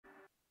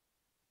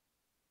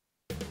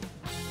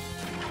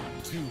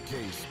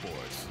2K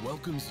Sports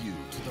welcomes you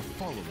to the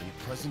following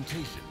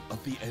presentation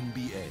of the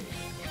NBA.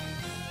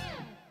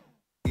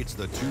 It's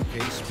the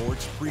 2K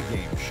Sports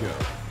pregame show.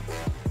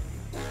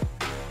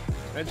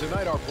 And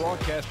tonight our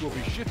broadcast will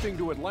be shifting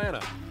to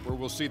Atlanta, where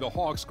we'll see the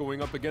Hawks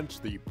going up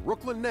against the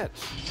Brooklyn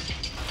Nets.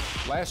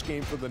 Last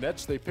game for the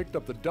Nets, they picked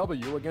up the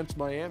W against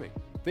Miami.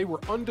 They were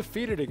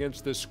undefeated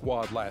against this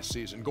squad last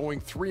season, going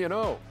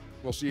 3-0.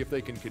 We'll see if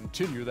they can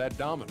continue that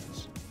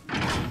dominance.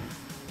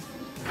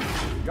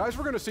 Guys,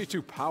 we're going to see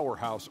two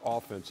powerhouse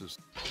offenses.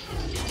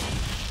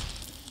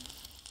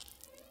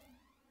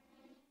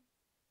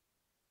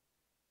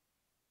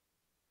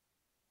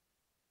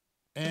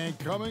 And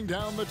coming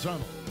down the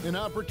tunnel, an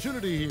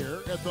opportunity here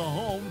at the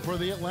home for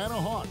the Atlanta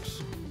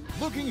Hawks.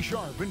 Looking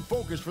sharp and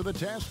focused for the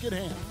task at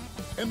hand.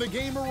 And the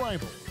game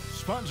arrival,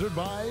 sponsored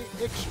by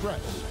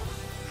Express.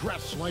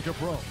 Dress like a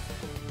pro.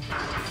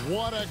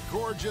 What a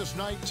gorgeous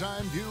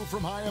nighttime view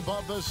from high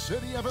above the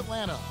city of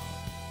Atlanta.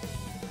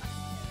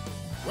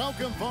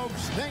 Welcome,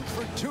 folks. Thanks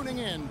for tuning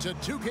in to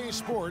 2K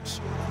Sports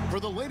for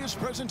the latest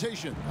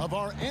presentation of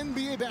our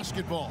NBA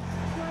basketball.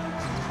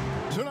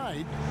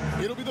 Tonight,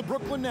 it'll be the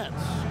Brooklyn Nets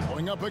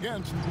going up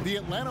against the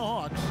Atlanta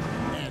Hawks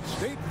at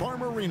State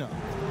Farm Arena.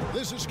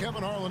 This is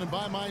Kevin Harlan, and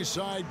by my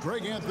side,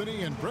 Greg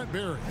Anthony and Brent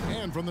Berry.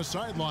 And from the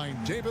sideline,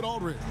 David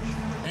Aldridge.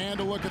 And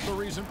a look at the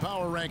recent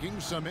power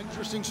rankings. Some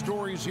interesting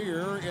stories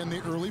here in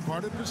the early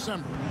part of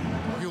December.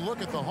 If you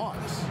look at the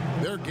Hawks,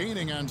 they're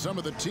gaining on some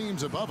of the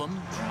teams above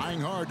them,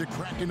 trying hard to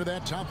crack into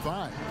that top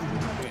five.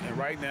 And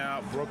right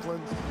now,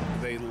 Brooklyn,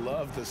 they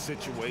love the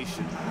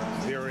situation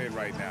they're in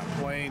right now,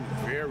 playing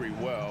very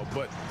well,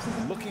 but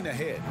looking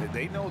ahead,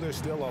 they know there's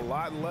still a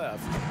lot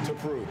left to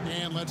prove.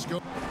 And let's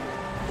go.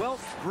 Well,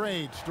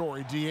 great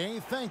story, DA.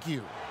 Thank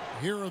you.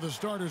 Here are the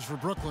starters for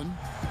Brooklyn.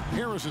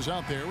 Harris is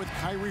out there with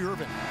Kyrie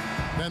Irving.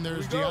 Then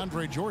there's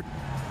DeAndre Jordan.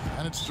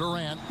 And it's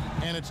Durant.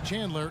 And it's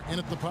Chandler in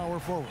at the power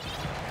forward.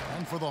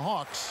 And for the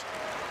Hawks,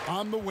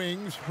 on the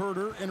wings,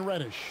 Herter and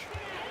Reddish.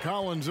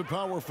 Collins at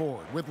power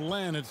forward with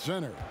Len at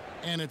center.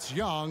 And it's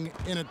Young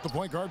in at the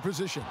point guard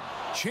position.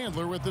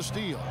 Chandler with the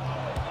steal.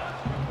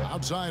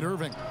 Outside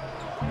Irving.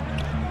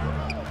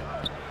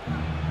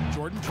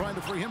 Jordan trying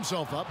to free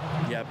himself up.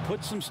 Yeah,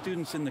 put some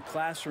students in the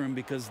classroom,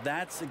 because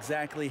that's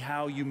exactly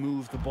how you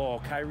move the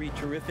ball. Kyrie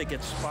terrific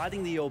at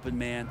spotting the open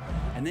man,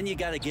 and then you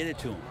got to get it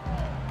to him.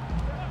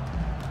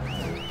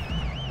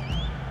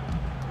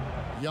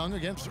 Young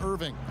against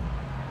Irving.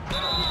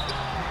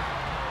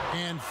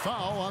 And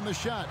foul on the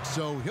shot,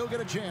 so he'll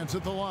get a chance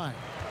at the line.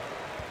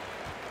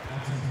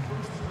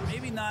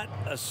 Maybe not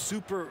a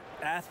super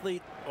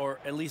athlete, or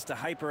at least a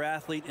hyper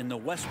athlete in the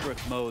Westbrook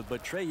mode,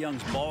 but Trae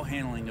Young's ball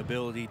handling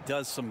ability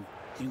does some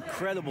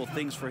incredible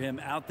things for him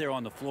out there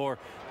on the floor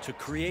to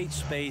create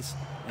space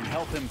and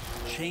help him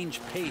change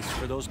pace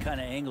for those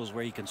kind of angles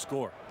where he can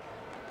score.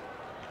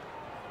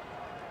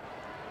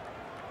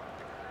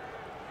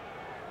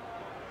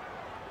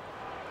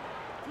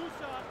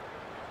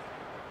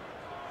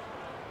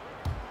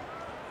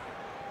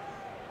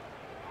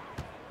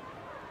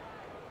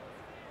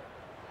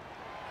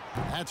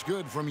 That's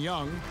good from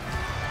Young.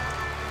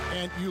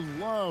 And you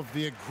love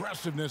the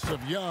aggressiveness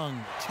of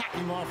Young,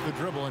 tacking off the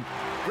dribble, and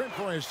Brent,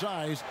 for his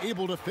size,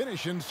 able to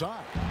finish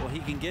inside. Well, he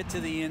can get to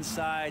the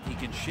inside. He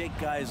can shake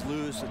guys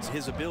loose. It's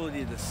his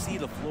ability to see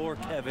the floor,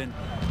 Kevin,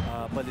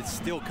 but it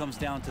still comes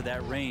down to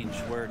that range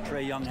where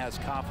Trae Young has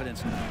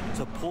confidence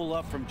to pull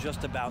up from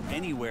just about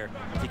anywhere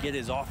to get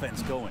his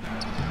offense going.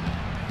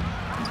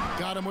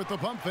 Got him with the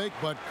pump fake,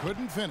 but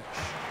couldn't finish.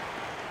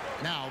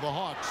 Now the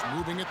Hawks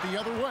moving it the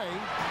other way.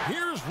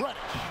 Here's Reddish.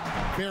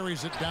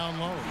 Buries it down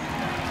low.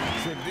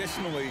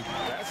 Traditionally,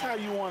 that's how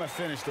you want to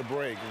finish the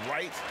break,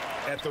 right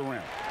at the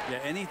rim. Yeah,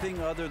 anything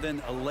other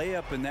than a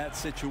layup in that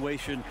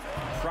situation,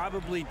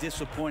 probably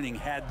disappointing.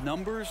 Had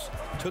numbers,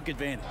 took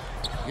advantage.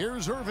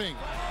 Here's Irving.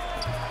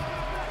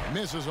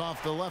 Misses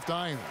off the left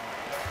iron.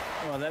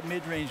 Well, that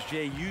mid-range,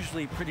 Jay,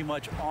 usually pretty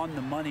much on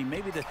the money.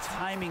 Maybe the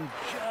timing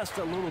just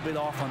a little bit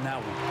off on that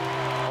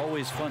one.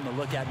 Always fun to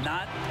look at.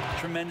 Not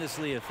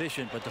tremendously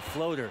efficient, but the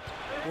floater,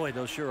 boy,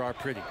 those sure are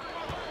pretty.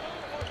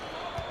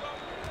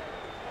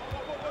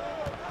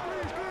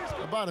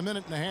 About a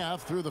minute and a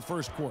half through the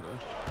first quarter.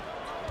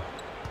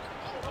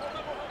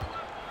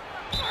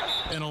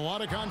 And a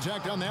lot of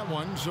contact on that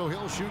one, so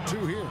he'll shoot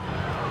two here.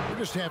 We're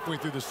just halfway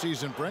through the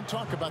season, Brent.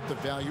 Talk about the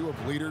value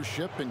of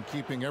leadership and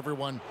keeping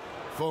everyone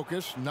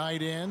focused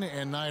night in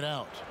and night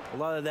out. A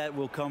lot of that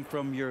will come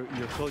from your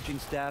coaching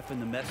staff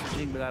and the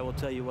messaging, but I will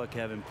tell you what,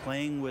 Kevin,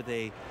 playing with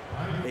a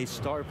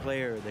star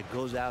player that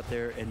goes out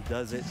there and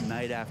does it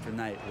night after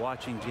night,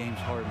 watching James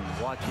Harden,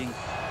 watching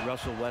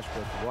Russell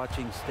Westbrook,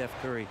 watching Steph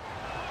Curry,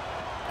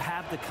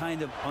 have the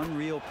kind of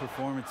unreal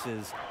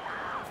performances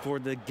for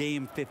the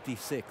game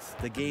 56,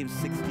 the game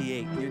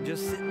 68. You're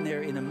just sitting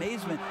there in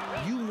amazement.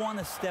 You want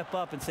to step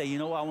up and say, you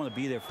know what, I want to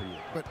be there for you.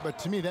 But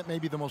to me, that may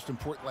be the most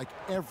important. Like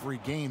every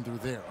game they're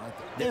there,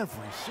 aren't they?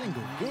 Every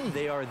single game.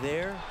 They are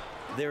there,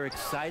 They're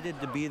excited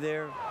to be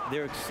there.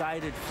 They're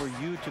excited for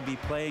you to be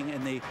playing,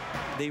 and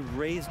they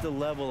raise the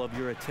level of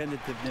your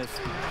attentiveness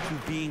to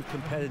being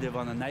competitive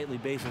on a nightly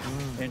basis.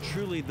 And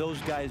truly,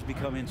 those guys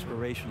become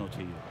inspirational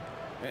to you.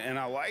 And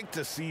I like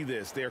to see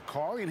this. They're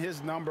calling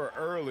his number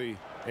early,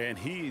 and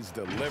he's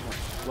delivering.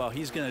 Well,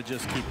 he's going to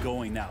just keep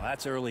going now.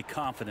 That's early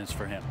confidence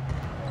for him.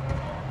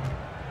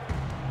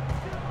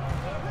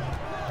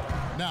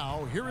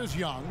 Now, here is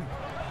Young.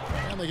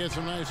 And they get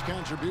some nice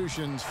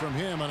contributions from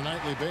him on a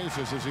nightly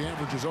basis as he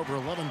averages over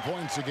 11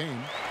 points a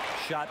game.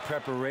 Shot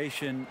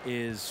preparation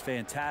is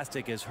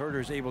fantastic as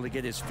Herder's able to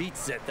get his feet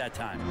set that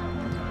time.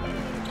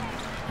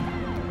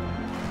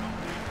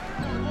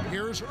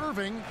 Here's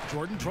Irving.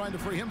 Jordan trying to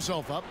free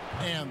himself up.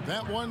 And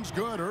that one's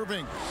good,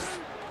 Irving.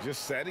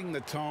 Just setting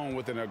the tone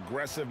with an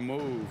aggressive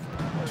move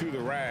to the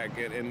rack.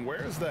 And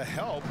where's the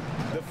help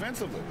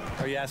defensively?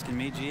 Are you asking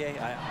me, GA?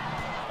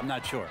 I'm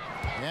not sure.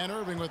 And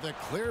Irving with a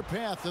clear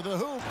path to the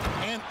hoop.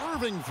 And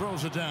Irving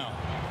throws it down.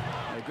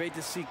 Great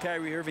to see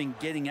Kyrie Irving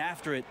getting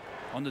after it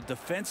on the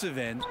defensive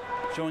end,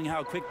 showing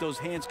how quick those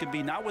hands can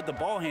be, not with the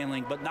ball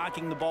handling, but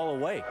knocking the ball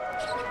away.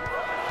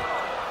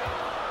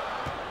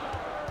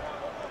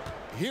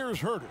 Here's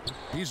Herder.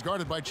 He's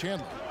guarded by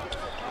Chandler.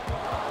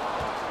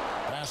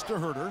 Pass to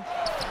Herder.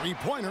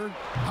 Three-pointer.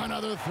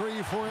 Another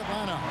three for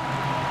Atlanta.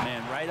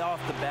 Man, right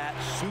off the bat,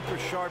 super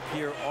sharp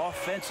here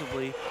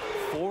offensively.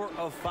 4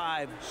 of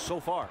 5 so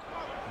far.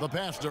 The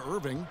pass to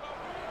Irving.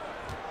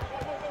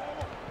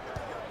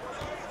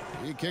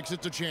 He kicks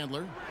it to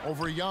Chandler.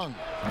 Over Young.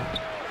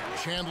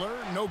 Chandler,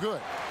 no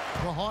good.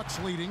 The Hawks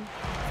leading.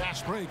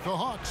 Fast break, the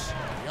Hawks.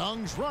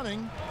 Young's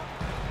running.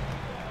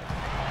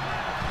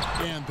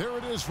 And there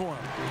it is for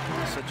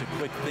him. Such a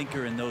quick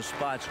thinker in those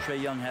spots.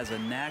 Trae Young has a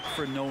knack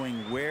for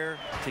knowing where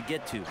to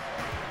get to.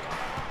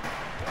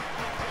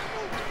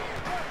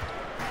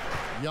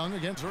 Young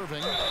against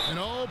Irving. And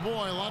oh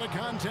boy, a lot of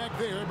contact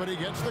there, but he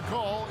gets the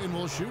call and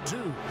will shoot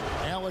two.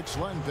 Alex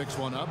Len picks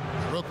one up.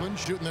 Brooklyn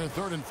shooting their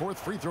third and fourth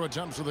free throw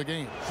attempts of the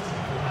game.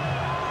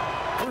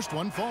 First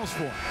one falls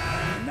for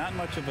him. Not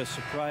much of a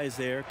surprise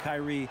there.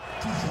 Kyrie,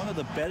 one of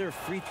the better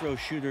free throw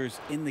shooters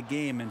in the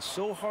game and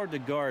so hard to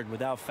guard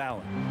without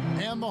fouling.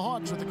 And the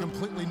Hawks with a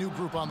completely new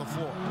group on the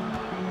floor.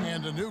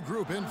 And a new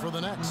group in for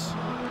the Nets.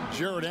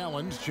 Jared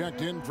Allen's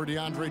checked in for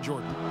DeAndre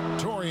Jordan.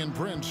 Taurean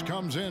Prince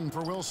comes in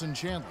for Wilson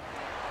Chandler.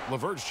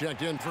 LeVert's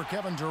checked in for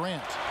Kevin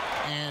Durant.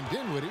 And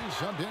Dinwiddie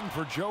subbed in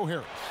for Joe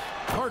Harris.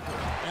 Parker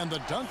and the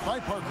dunk by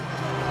Parker.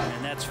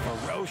 And that's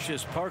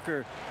ferocious.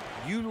 Parker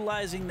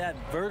utilizing that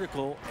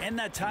vertical and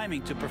that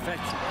timing to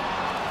perfection.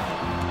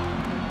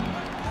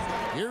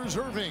 Here's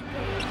Irving.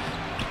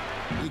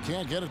 He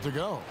can't get it to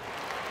go.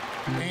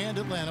 And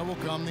Atlanta will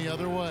come the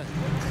other way.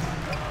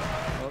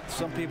 Well,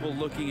 some people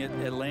looking at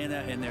Atlanta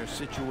and their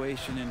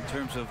situation in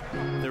terms of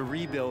the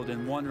rebuild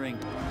and wondering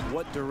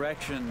what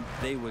direction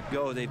they would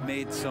go. They've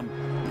made some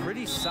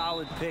pretty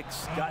solid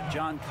picks. Got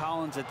John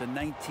Collins at the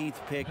 19th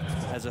pick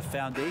as a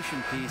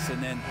foundation piece,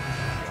 and then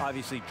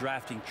obviously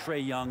drafting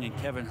Trae Young and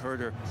Kevin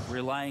Herder,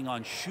 relying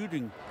on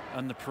shooting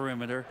on the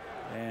perimeter,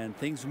 and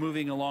things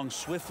moving along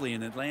swiftly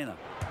in Atlanta.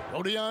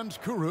 Odions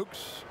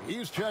Kurucs,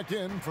 he's checked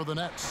in for the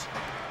Nets.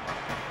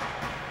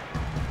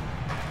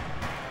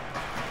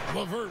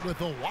 LeVert with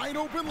a wide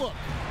open look.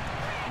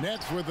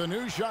 Nets with a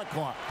new shot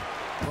clock.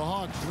 The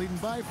Hawks leading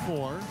by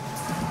 4.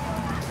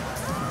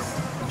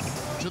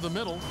 To the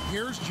middle,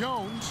 here's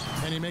Jones,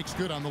 and he makes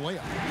good on the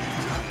layup.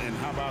 And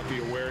how about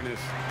the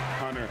awareness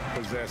Hunter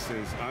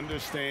possesses?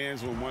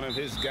 Understands when one of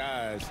his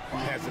guys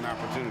has an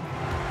opportunity.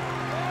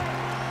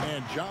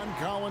 And John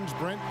Collins,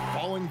 Brent,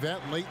 falling that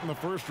late in the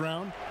first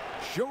round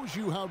shows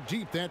you how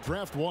deep that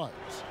draft was.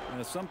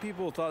 Some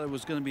people thought it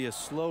was going to be a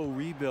slow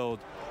rebuild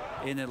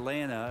in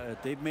Atlanta.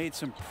 They've made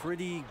some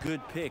pretty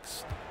good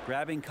picks,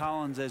 grabbing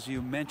Collins as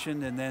you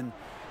mentioned, and then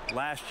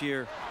last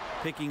year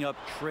picking up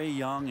Trae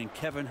Young and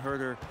Kevin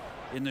Herder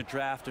in the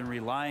draft and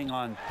relying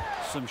on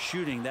some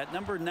shooting. That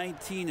number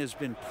 19 has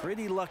been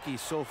pretty lucky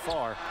so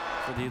far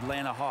for the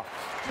Atlanta Hawks.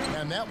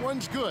 And that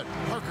one's good.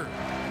 Parker.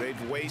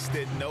 They've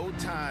wasted no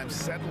time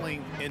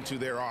settling into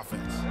their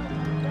offense.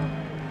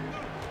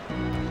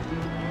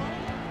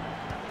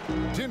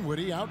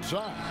 Dinwiddie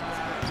outside.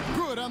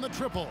 Good on the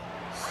triple.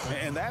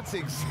 And that's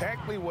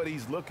exactly what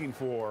he's looking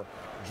for,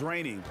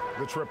 draining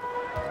the triple.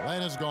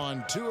 Atlanta's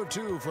gone 2 of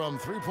 2 from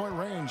three-point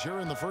range here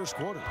in the first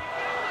quarter.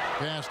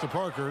 Pass to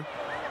Parker.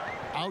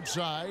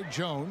 Outside,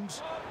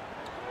 Jones.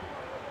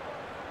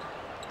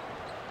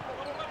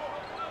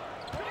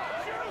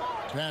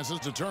 Passes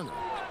to Turner.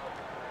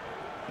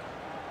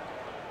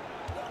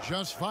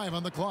 Just 5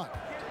 on the clock.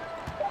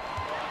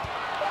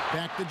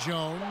 Back to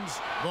Jones.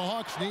 The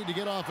Hawks need to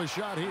get off a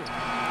shot here.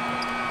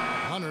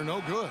 Hunter,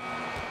 no good.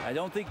 I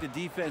don't think the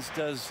defense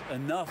does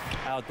enough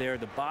out there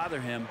to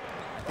bother him.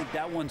 I think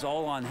that one's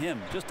all on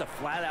him. Just a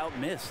flat-out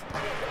miss.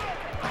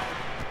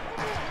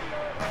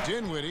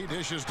 Dinwiddie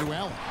dishes to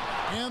Allen.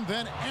 And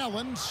then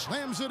Allen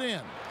slams it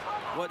in.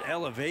 What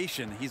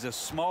elevation. He's a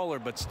smaller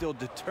but still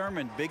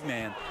determined big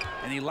man,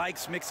 and he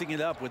likes mixing it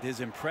up with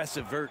his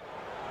impressive vert.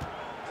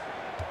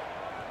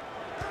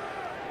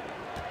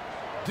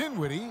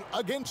 Dinwiddie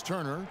against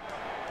Turner.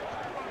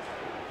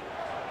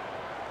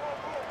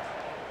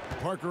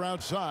 Parker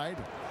outside.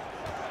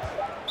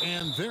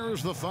 And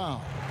there's the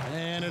foul.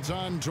 And it's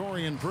on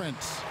Taurean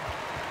Prince.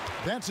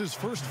 That's his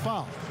first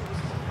foul.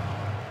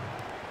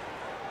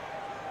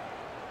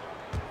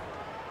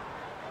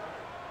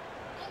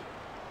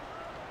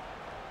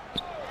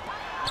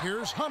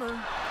 Here's Hunter.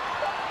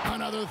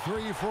 Another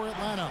three for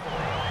Atlanta.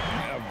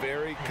 A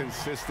very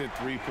consistent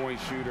three-point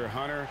shooter.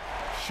 Hunter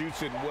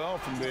shoots it well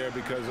from there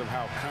because of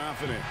how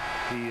confident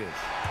he is.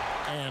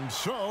 And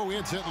so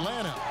it's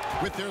Atlanta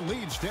with their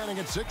lead standing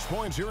at 6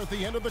 points here at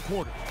the end of the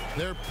quarter.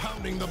 They're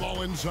pounding the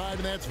ball inside,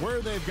 and that's where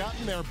they've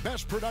gotten their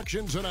best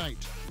production tonight.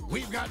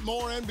 We've got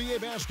more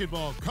NBA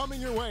basketball coming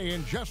your way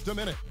in just a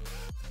minute.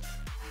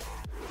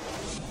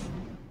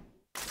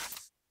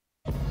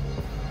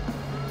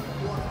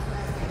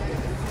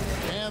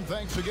 And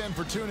thanks again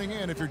for tuning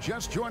in. If you're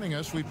just joining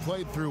us, we've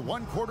played through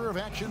 1/4 of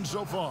action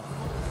so far.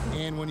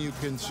 And when you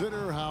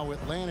consider how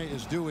Atlanta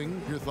is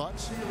doing, your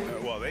thoughts?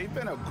 Well, they've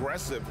been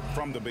aggressive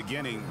from the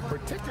beginning,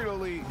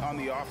 particularly on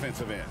the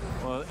offensive end.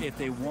 Well, if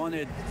they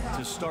wanted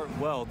to start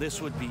well, this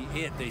would be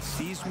it. They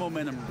seized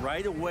momentum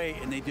right away,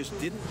 and they just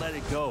didn't let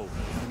it go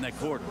in that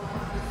quarter.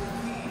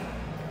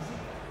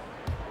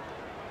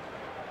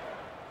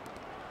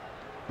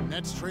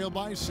 Nets trail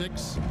by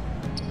 6.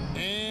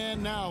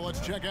 And now let's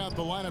check out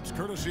the lineups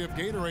courtesy of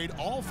Gatorade,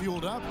 all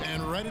fueled up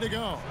and ready to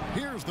go.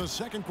 Here's the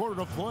second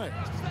quarter of play.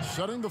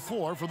 Setting the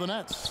floor for the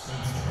Nets.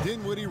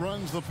 Dinwiddie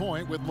runs the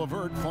point with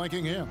LeVert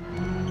flanking him.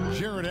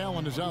 Jared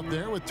Allen is out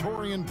there with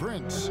Taurean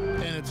Prince.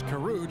 And it's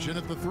Caruch in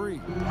at the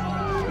 3.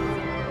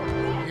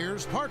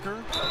 Here's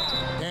Parker.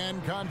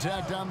 And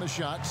contact on the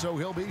shot, so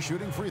he'll be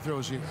shooting free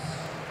throws here.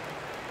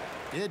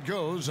 It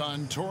goes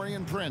on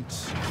Taurean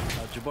Prince.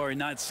 Jabari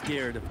not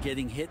scared of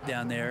getting hit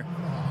down there.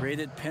 Great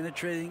at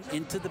penetrating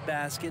into the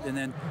basket and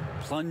then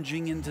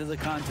plunging into the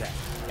contact.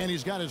 And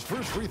he's got his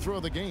first free throw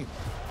of the game.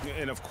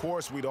 And, of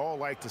course, we'd all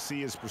like to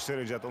see his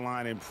percentage at the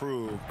line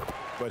improve,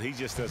 but he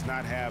just does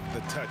not have the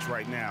touch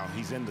right now.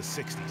 He's in the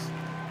 60s.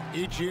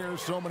 Each year,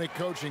 so many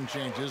coaching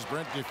changes.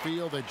 Brent, do you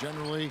feel they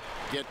generally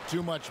get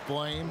too much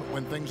blame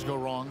when things go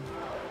wrong?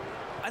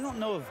 I don't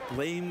know if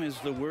blame is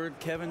the word,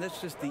 Kevin.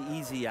 That's just the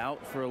easy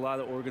out for a lot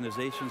of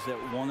organizations that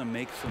want to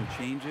make some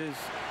changes.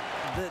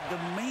 The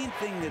main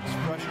thing that's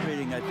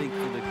frustrating, I think,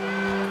 for the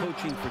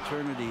coaching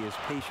fraternity is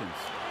patience.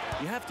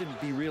 You have to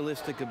be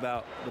realistic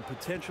about the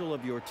potential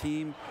of your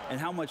team and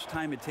how much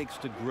time it takes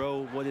to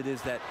grow what it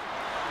is that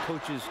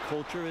coach's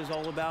culture is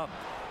all about.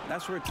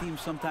 That's where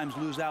teams sometimes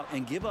lose out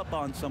and give up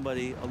on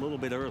somebody a little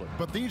bit early.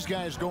 But these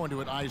guys go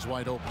into it eyes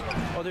wide open.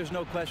 Oh, there's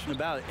no question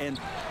about it. And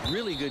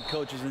really good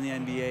coaches in the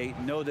NBA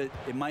know that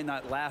it might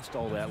not last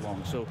all that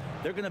long. So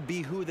they're going to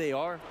be who they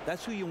are.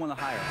 That's who you want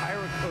to hire. Hire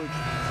a coach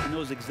who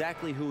knows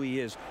exactly who he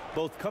is,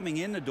 both coming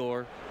in the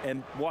door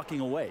and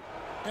walking away.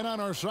 And on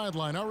our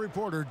sideline, our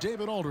reporter,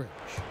 David Aldridge.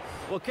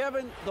 Well,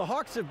 Kevin, the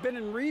Hawks have been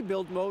in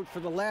rebuild mode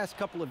for the last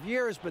couple of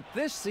years, but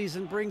this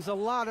season brings a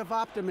lot of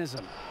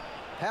optimism.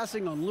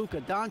 Passing on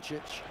Luka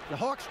Doncic, the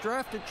Hawks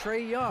drafted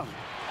Trae Young.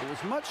 It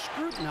was much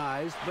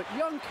scrutinized, but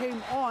Young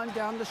came on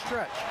down the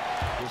stretch.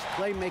 His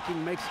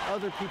playmaking makes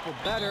other people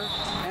better,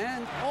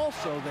 and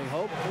also, they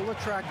hope, will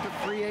attract a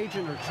free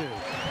agent or two.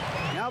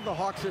 Now the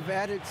Hawks have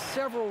added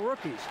several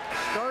rookies,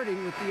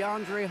 starting with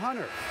DeAndre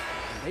Hunter.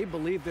 They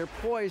believe they're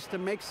poised to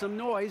make some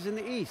noise in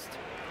the East.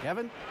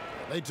 Kevin?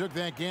 They took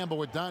that gamble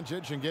with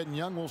Doncic and getting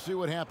Young. We'll see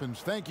what happens.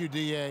 Thank you,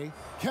 D.A.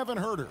 Kevin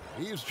Huerter,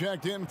 he's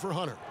checked in for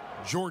Hunter.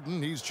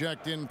 Jordan, he's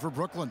checked in for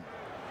Brooklyn.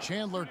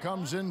 Chandler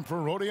comes in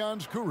for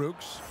Rodion's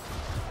Kurucs.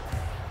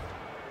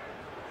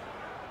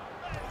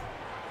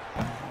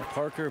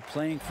 Parker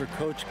playing for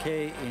Coach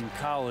K in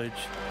college.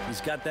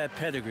 He's got that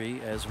pedigree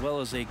as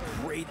well as a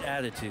great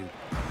attitude.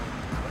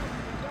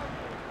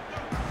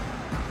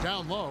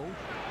 Down low,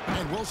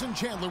 and Wilson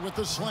Chandler with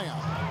the slam.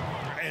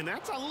 And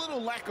that's a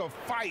little lack of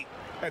fight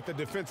at the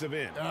defensive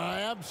end.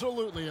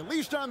 Absolutely. At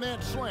least on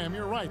that slam,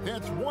 you're right.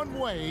 That's one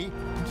way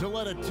to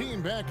let a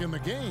team back in the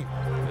game.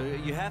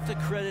 You have to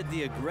credit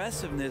the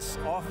aggressiveness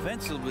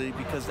offensively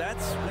because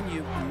that's when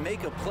you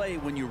make a play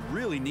when you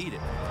really need it.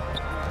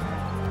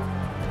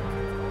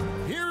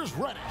 Here's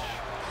Reddish.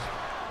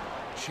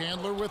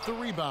 Chandler with the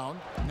rebound.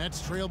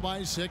 Nets trail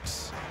by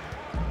 6.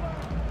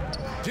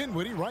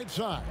 Dinwiddie right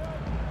side.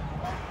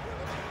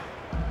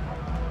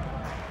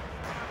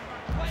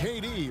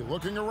 KD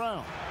looking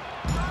around.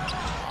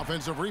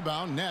 Offensive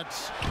rebound,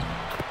 Nets.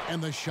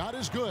 And the shot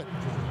is good.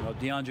 Well,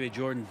 DeAndre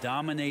Jordan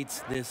dominates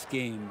this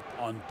game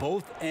on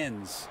both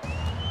ends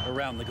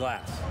around the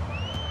glass.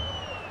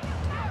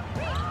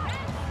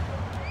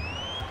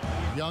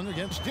 Young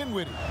against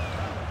Dinwiddie.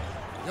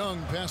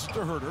 Young pass to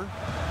Huerter.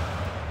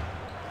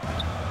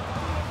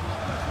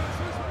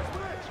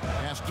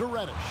 Pass to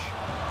Reddish.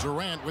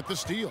 Durant with the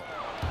steal.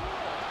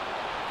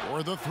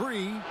 For the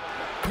 3.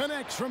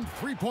 Connects from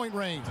three-point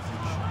range.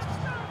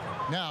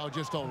 Now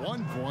just a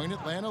 1-point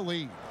Atlanta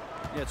lead.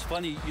 Yeah, it's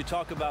funny, you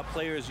talk about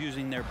players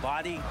using their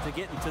body to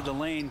get into the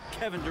lane.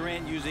 Kevin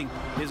Durant using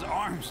his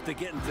arms to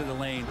get into the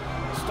lane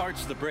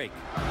starts the break.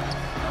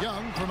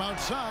 Young from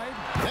outside.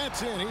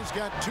 That's in. He's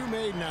got 2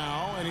 made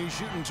now, and he's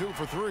shooting 2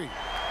 for 3.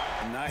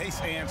 Nice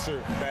answer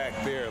back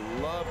there.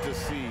 Love to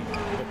see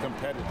the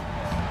competitive.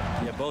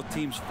 Yeah, both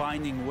teams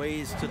finding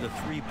ways to the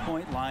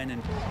three-point line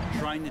and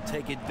trying to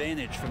take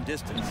advantage from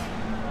distance.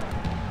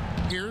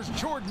 Here's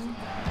Jordan.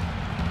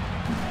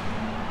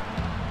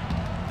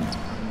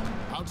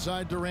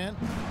 Outside Durant.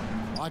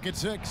 Lock at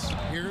 6.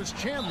 Here's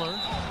Chandler.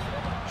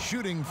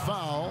 Shooting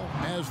foul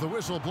as the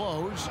whistle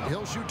blows.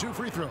 He'll shoot 2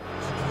 free throws.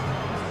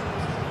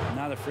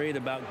 Not afraid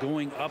about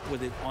going up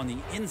with it on the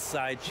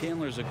inside.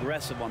 Chandler's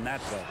aggressive on that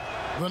play.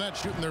 The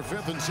Nets shooting their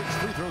 5th and 6th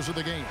free throws of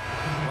the game.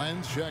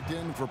 Lenz checked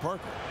in for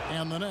Parker.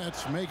 And the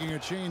Nets making a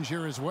change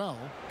here as well.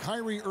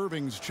 Kyrie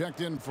Irving's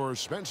checked in for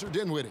Spencer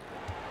Dinwiddie.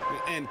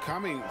 And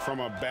coming from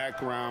a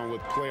background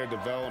with player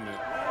development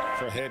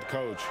for head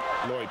coach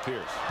Lloyd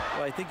Pierce.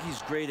 Well, I think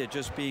he's great at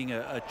just being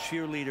a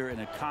cheerleader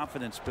and a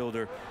confidence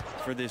builder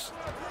for this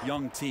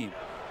young team.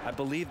 I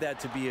believe that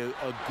to be a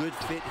good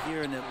fit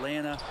here in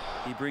Atlanta.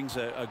 He brings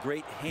a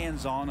great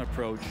hands-on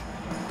approach,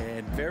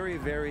 and very,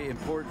 very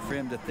important for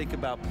him to think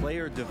about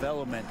player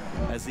development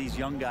as these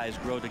young guys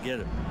grow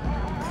together.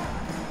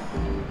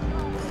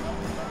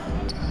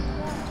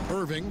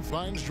 Irving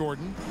finds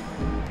Jordan.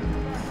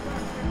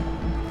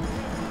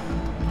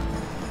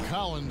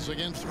 Collins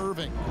against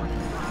Irving.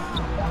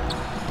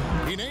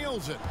 He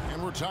nails it,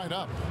 and we're tied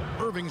up.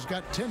 Irving's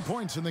got 10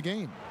 points in the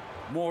game.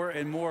 More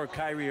and more,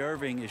 Kyrie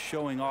Irving is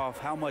showing off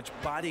how much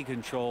body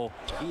control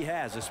he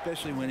has,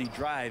 especially when he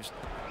drives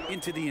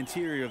into the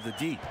interior of the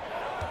D.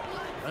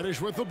 Reddish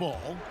with the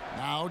ball.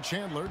 Now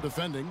Chandler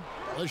defending.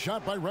 A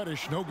shot by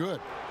Reddish, no good.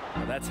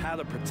 Well, that's how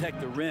to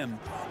protect the rim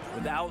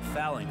without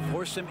fouling.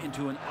 Force him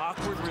into an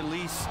awkward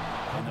release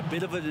and a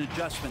bit of an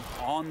adjustment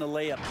on the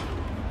layup.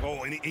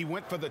 Oh, and he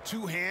went for the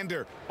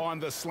two-hander on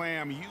the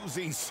slam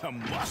using some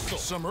muscle.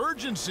 Some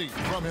urgency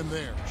from him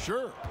there,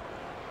 sure.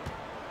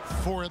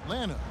 For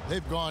Atlanta,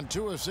 they've gone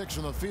 2 of 6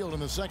 from the field in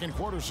the second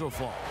quarter so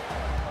far.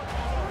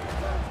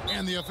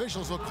 And the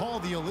officials will call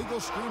the illegal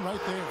screen right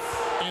there.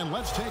 And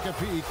let's take a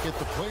peek at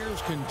the players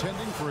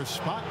contending for a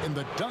spot in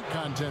the dunk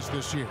contest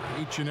this year.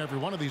 Each and every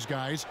one of these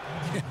guys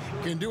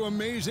can do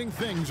amazing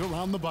things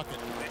around the bucket.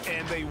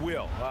 And they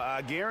will.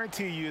 I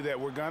guarantee you that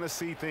we're going to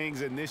see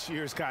things in this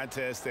year's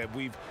contest that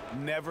we've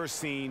never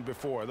seen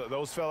before.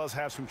 Those fellas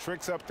have some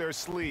tricks up their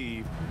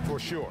sleeve for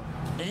sure.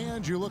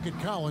 And you look at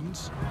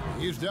Collins.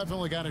 He's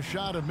definitely got a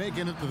shot of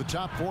making it to the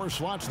top 4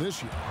 slots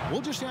this year.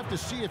 We'll just have to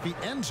see if he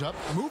ends up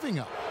moving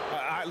up.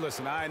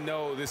 Listen, I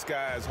know this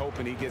guy is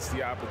hoping he gets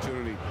the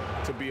opportunity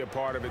to be a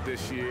part of it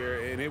this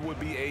year, and it would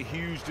be a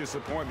huge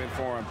disappointment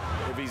for him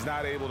if he's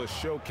not able to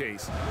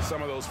showcase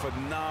some of those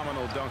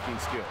phenomenal dunking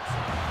skills.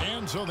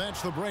 And so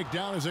that's the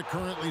breakdown as it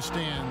currently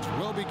stands.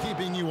 We'll be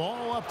keeping you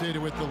all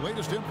updated with the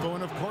latest info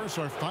and, of course,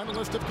 our final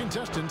list of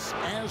contestants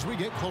as we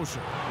get closer.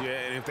 Yeah,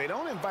 and if they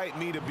don't invite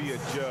me to be a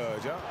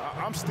judge,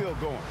 I'm still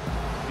going.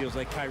 Feels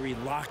like Kyrie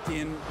locked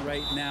in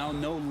right now.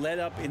 No let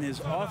up in his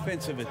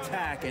offensive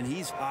attack, and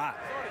he's hot.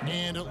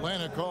 And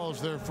Atlanta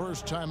calls their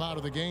first time out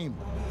of the game.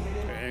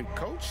 And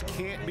coach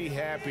can't be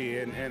happy,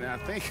 and I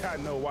think I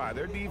know why.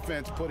 Their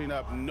defense putting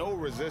up no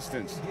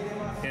resistance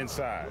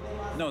inside.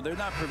 No, they're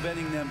not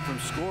preventing them from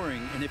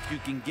scoring, and if you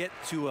can get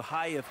to a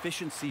high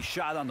efficiency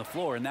shot on the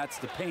floor, and that's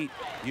the paint,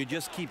 you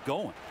just keep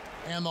going.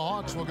 And the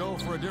Hawks will go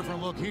for a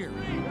different look here.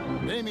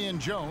 Damian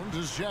Jones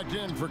is checked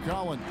in for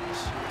Collins.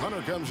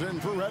 Hunter comes in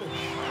for Reddish.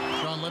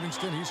 Sean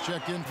Livingston, he's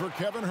checked in for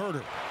Kevin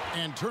Huerter.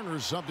 And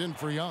Turner's subbed in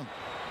for Young.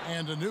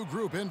 And a new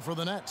group in for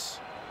the Nets.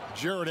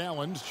 Jared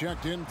Allen's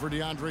checked in for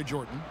DeAndre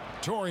Jordan.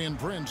 Taurean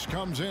Prince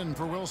comes in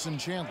for Wilson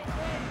Chandler.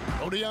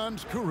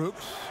 Odions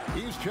Kurucs,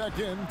 he's checked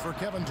in for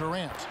Kevin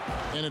Durant.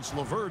 And it's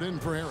LeVert in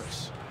for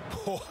Harris.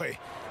 Boy,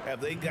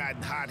 have they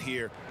gotten hot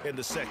here in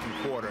the second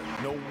quarter.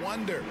 No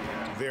wonder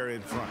they're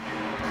in front.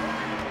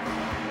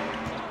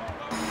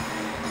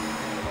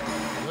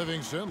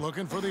 Livingston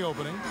looking for the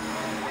opening.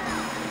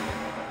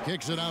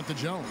 Kicks it out to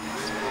Jones.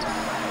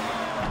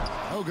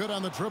 Oh, good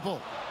on the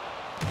triple.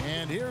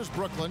 And here's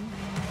Brooklyn.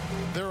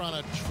 They're on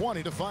a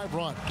 20-5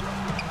 run.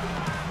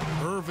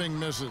 Irving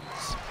misses.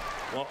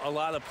 Well, a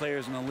lot of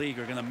players in the league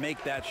are going to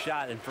make that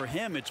shot, and for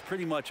him, it's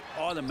pretty much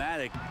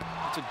automatic.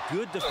 It's a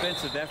good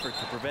defensive effort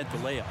to prevent the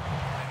layup.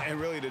 And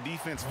really, the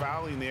defense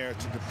fouling there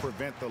to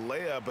prevent the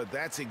layup, but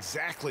that's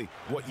exactly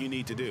what you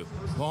need to do.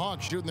 The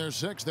Hawks shooting their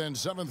 6th and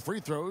 7th free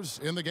throws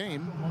in the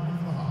game.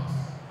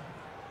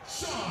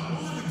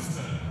 Sean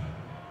Livingston.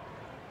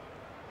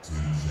 2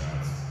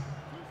 shots.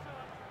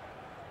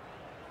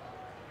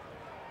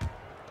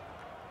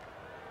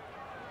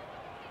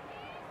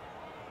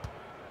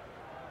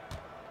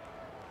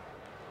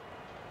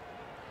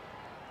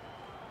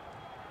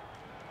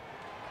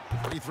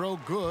 Free throw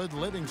good,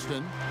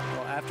 Livingston.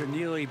 Well, after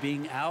nearly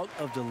being out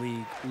of the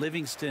league,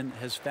 Livingston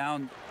has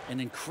found an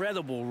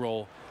incredible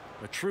role,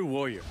 a true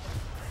warrior.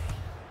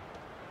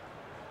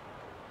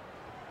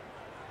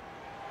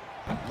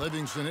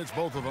 Livingston hits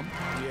both of them.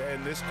 Yeah,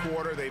 in this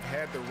quarter, they've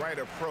had the right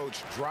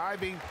approach,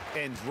 driving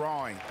and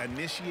drawing,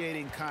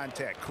 initiating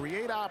contact,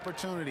 create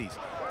opportunities,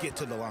 get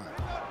to the line.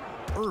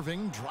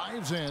 Irving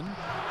drives in.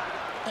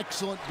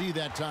 Excellent D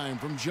that time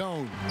from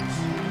Jones.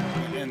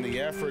 And the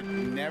effort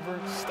never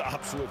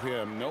stops with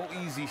him. No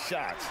easy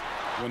shots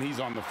when he's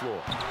on the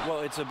floor.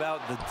 Well, it's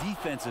about the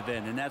defensive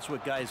end, and that's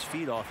what guys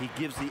feed off. He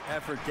gives the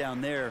effort down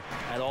there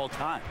at all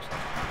times.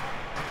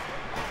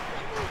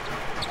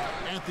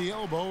 At the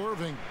elbow,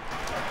 Irving.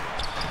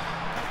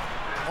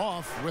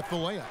 Off with the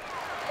layup.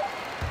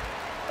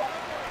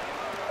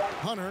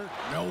 Hunter,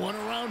 no one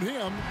around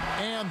him,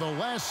 and the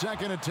last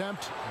second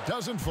attempt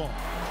doesn't fall.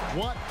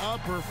 What a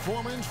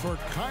performance for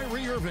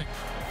Kyrie Irving.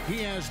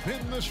 He has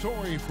been the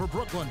story for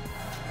Brooklyn.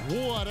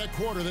 What a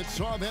quarter that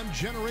saw them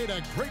generate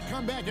a great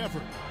comeback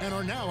effort and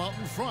are now out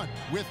in front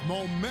with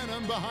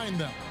momentum behind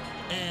them.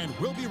 And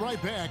we'll be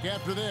right back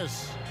after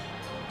this.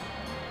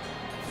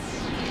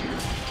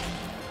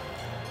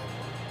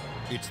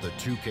 It's the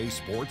 2K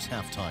Sports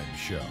Halftime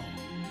Show.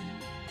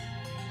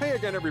 Hey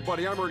again,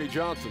 everybody. I'm Ernie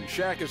Johnson.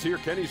 Shaq is here.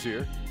 Kenny's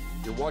here.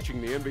 You're watching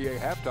the NBA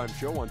Halftime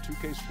Show on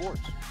 2K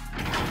Sports.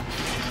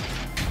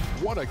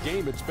 What a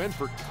game it's been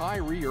for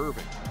Kyrie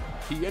Irving.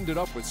 He ended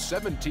up with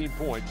 17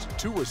 points,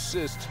 2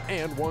 assists,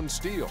 and 1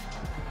 steal.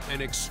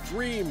 An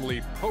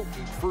extremely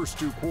potent first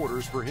 2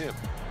 quarters for him.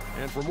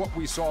 And from what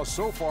we saw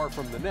so far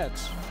from the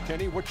Nets,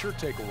 Kenny, what's your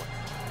takeaway?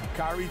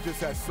 Kyrie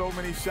just has so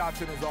many shots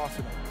in his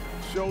arsenal.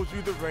 Shows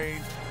you the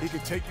range. He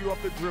can take you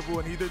up the dribble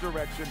in either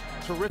direction.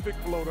 Terrific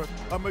floater.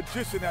 A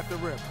magician at the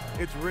rim.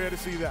 It's rare to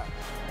see that.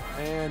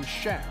 And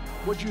Shaq,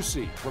 what'd you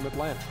see from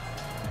Atlanta?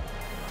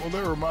 Well,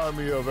 they remind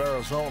me of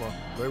Arizona.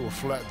 They were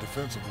flat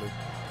defensively.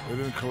 They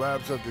didn't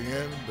collapse at the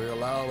end. They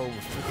allowed over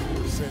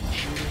 50%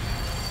 shooting.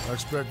 I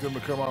expect them to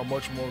come out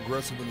much more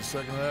aggressive in the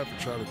second half and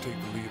try to take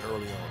the lead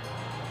early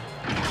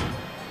on.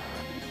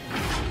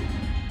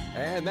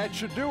 And that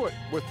should do it.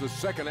 With the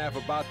second half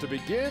about to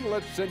begin,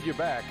 let's send you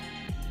back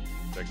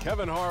to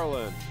Kevin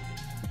Harlan.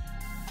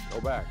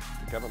 Go back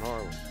to Kevin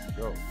Harlan.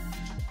 Go.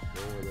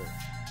 Go over there.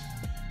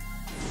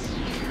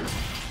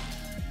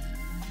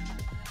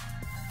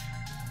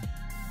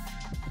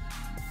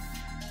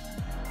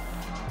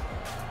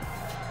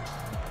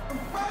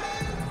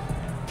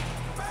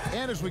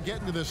 And as we get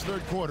into this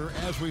third quarter,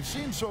 as we've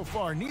seen so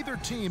far, neither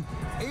team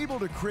able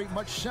to create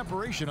much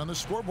separation on the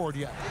scoreboard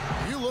yet.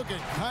 You look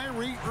at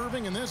Kyrie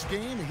Irving in this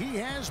game, he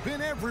has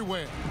been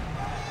everywhere.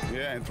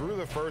 Yeah, and through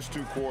the first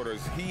 2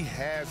 quarters, he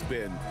has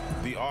been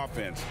the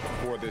offense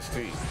for this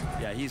team.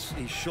 Yeah, he's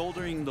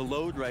shouldering the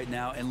load right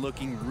now and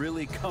looking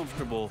really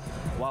comfortable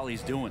while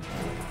he's doing it.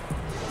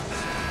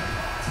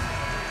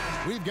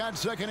 We've got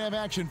second half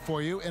action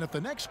for you, and if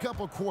the next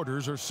couple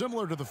quarters are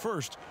similar to the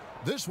first,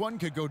 this one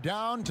could go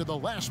down to the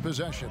last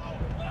possession.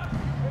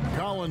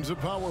 Collins at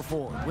power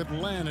forward with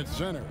Len at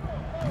center.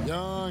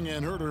 Young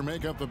and Herter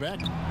make up the back,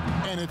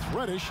 and it's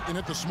Reddish in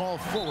at the small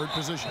forward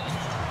position.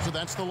 So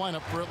that's the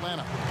lineup for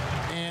Atlanta.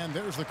 And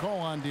there's the call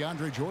on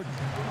DeAndre Jordan.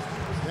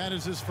 That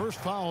is his first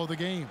foul of the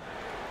game.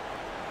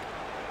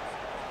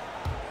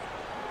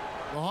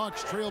 The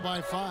Hawks trail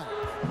by 5.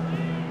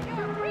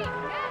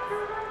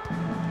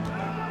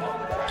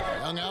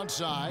 Young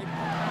outside.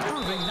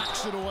 Irving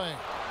knocks it away.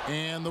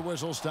 And the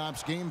whistle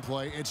stops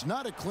gameplay. It's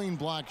not a clean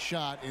block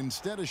shot,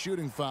 instead a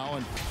shooting foul,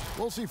 and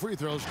we'll see free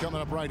throws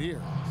coming up right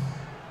here.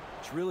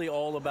 It's really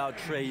all about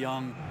Trae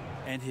Young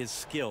and his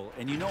skill.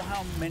 And you know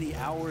how many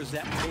hours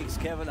that takes,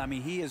 Kevin? I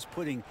mean, he is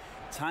putting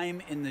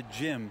time in the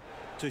gym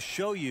to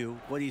show you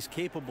what he's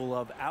capable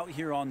of out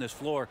here on this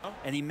floor,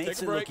 and he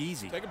makes it look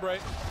easy. Take a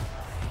break.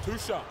 2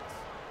 shots.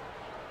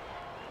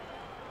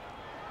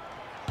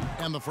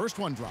 And the first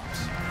one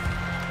drops.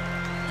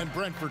 And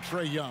Brentford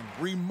Trae Young,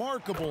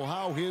 remarkable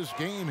how his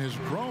game has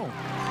grown.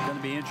 It's going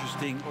to be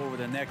interesting over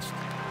the next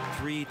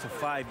 3 to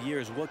 5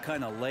 years what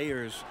kind of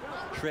layers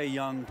Trae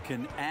Young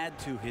can add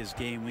to his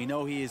game. We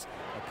know he is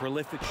a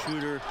prolific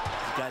shooter.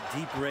 He's got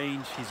deep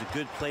range. He's a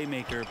good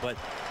playmaker, but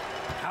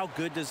how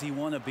good does he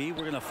want to be? We're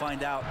going to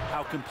find out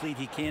how complete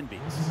he can be.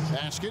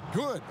 Basket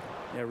good.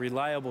 A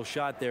reliable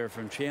shot there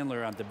from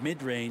Chandler on the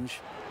mid-range,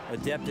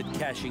 adept at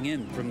cashing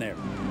in from there.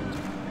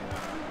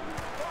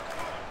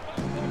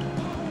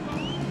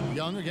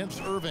 Young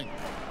against Irving.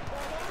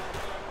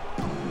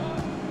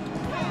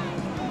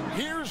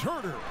 Here's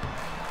Herter.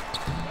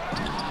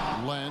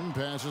 Len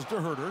passes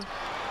to Herter.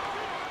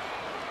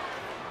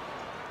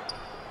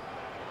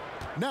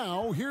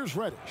 Now here's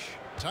Reddish.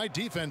 Tight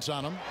defense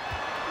on him.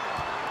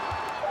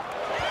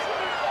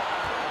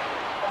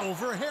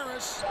 Over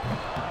Harris.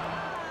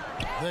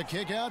 The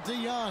kick out to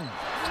Young.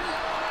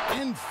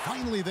 And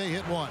finally they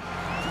hit one.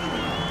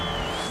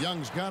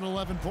 Young's got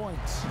 11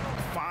 points.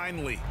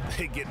 Finally,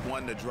 they get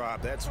one to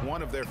drop. That's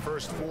one of their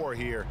first 4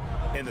 here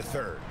in the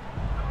third.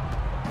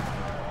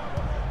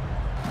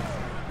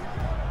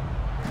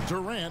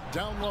 Durant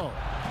down low.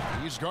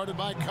 He's guarded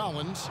by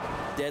Collins.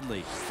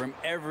 Deadly. From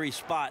every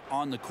spot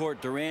on the court,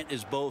 Durant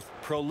is both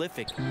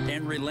prolific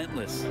and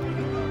relentless.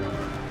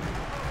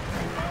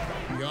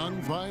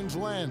 Young finds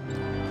Len.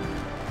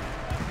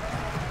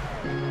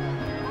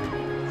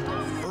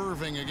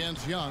 Irving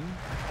against Young.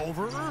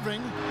 Over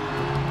Irving.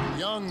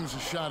 Young's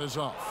shot is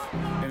off.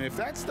 And if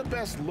that's the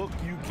best look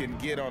you can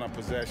get on a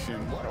possession,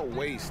 what a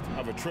waste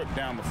of a trip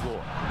down the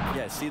floor.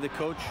 Yeah, see the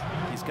coach?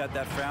 He's got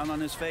that frown on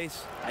his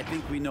face. I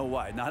think we know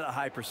why. Not a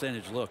high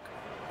percentage look.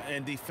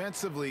 And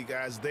defensively,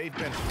 guys, they've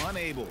been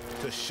unable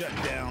to shut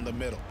down the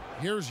middle.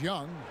 Here's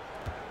Young.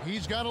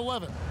 He's got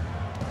 11.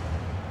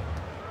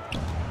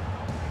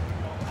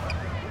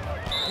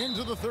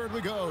 Into the third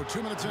we go.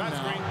 2 minutes in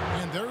now.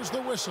 And there's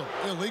the whistle.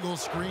 Illegal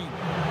screen.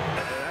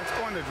 That's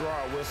going to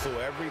draw a whistle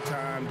every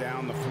time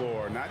down the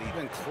floor. Not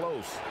even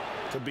close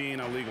to being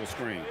a legal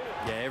screen.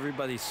 Yeah,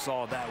 everybody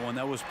saw that one.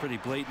 That was pretty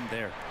blatant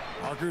there.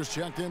 Parker's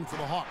checked in for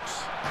the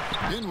Hawks.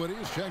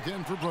 Dinwiddie's checked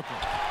in for Brooklyn.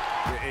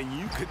 And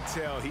you could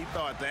tell he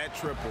thought that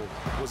triple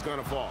was going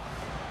to fall.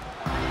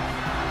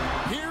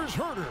 Here's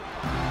Herter.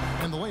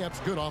 And the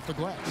layup's good off the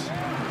glass.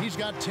 He's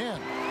got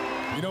 10.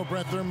 You know,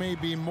 Brett, there may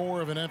be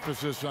more of an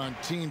emphasis on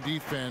team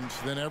defense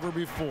than ever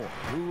before.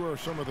 Who are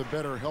some of the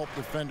better help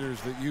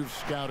defenders that you've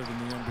scouted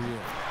in the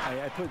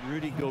NBA? I put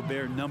Rudy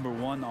Gobert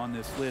 #1 on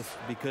this list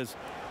because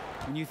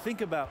when you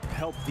think about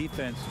help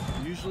defense,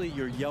 usually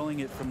you're yelling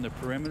it from the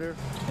perimeter.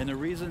 And the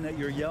reason that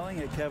you're yelling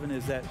it, Kevin,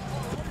 is that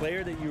the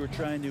player that you were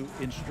trying to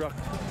instruct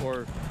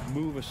or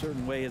move a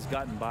certain way has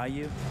gotten by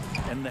you.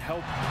 And the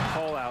help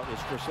call out is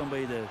for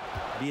somebody to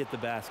be at the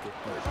basket.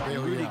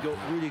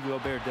 Rudy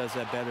Gobert does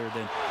that better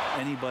than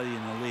anybody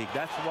in the league.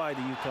 That's why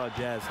the Utah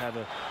Jazz have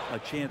a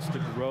chance to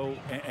grow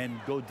and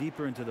go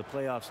deeper into the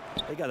playoffs.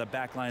 They got a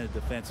back line of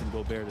defense, and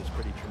Gobert is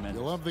pretty tremendous.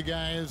 You love the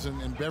guys,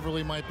 and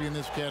Beverly might be in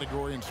this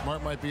category, and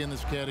Smart might be in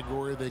this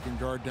category. They can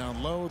guard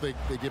down low. They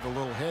give a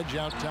little hedge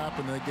out top,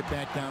 and then they get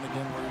back down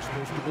again where you're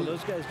supposed to be. Well,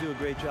 those guys do a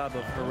great job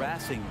of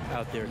harassing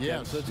out there, Kevin.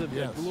 Yes, so it's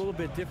a little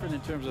bit different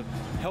in terms of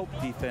help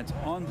defense,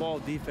 on-ball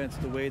defense,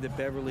 the way that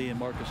Beverly and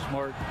Marcus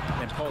Smart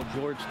and Paul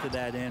George to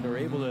that end are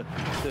able to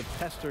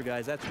pester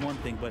guys. That's one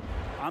thing, but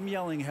I'm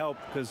yelling help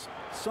because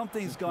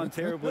something's gone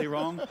terribly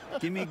wrong.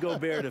 Give me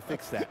Gobert to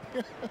fix that.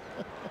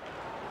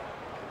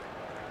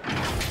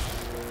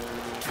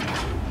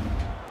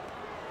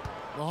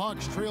 The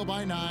Hawks trail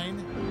by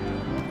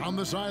 9. On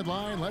the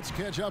sideline, let's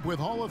catch up with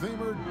Hall of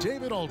Famer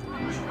David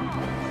Aldridge.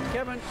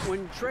 Kevin,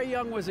 when Trae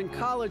Young was in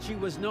college, he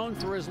was known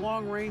for his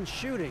long-range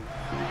shooting.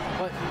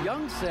 But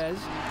Young says,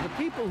 the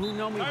people who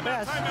know me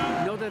best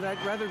know that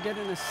I'd rather get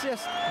an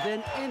assist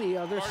than any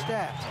other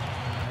stat.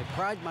 I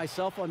pride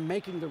myself on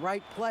making the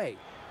right play.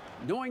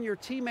 Knowing your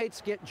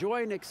teammates get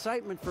joy and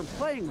excitement from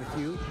playing with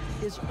you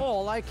is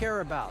all I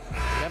care about.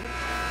 Kevin?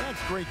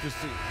 That's great to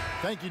see.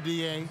 Thank you,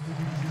 D.A.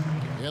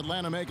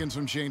 Atlanta making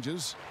some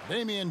changes.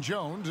 Damian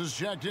Jones is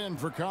checked in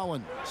for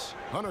Collins.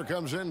 Hunter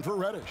comes in for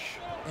Reddish.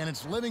 And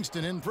it's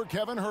Livingston in for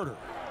Kevin Herter.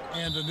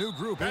 And a new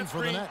group in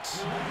for the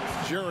Nets.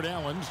 Jared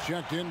Allen's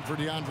checked in for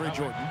DeAndre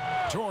Jordan.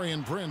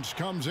 Taurean Prince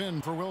comes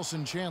in for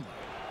Wilson Chandler.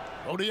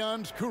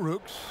 Odions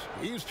Kurucs,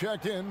 he's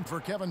checked in for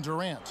Kevin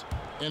Durant.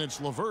 And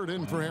it's LeVert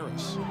in for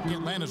Harris.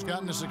 Atlanta's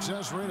gotten a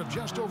success rate of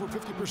just over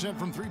 50%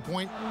 from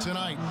three-point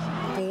tonight.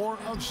 4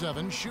 of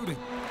 7 shooting.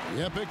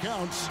 Yep, it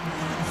counts.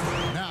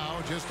 Now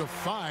just a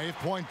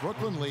 5-point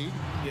Brooklyn lead.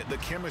 Yeah, the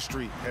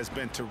chemistry has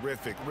been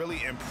terrific.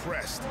 Really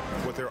impressed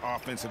with their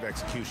offensive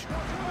execution.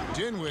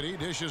 Dinwiddie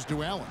dishes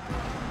to Allen.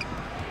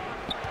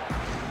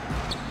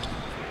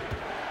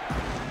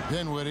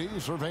 Dinwiddie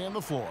surveying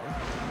the floor.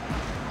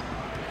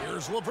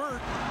 Here's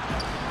LeVert.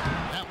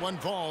 That one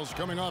falls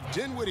coming off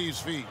Dinwiddie's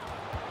feet.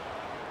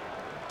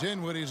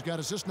 Dinwiddie's got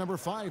assist number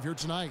 5 here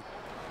tonight.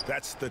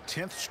 That's the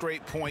 10th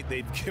straight point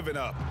they've given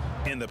up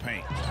in the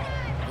paint.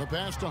 The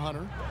pass to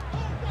Hunter.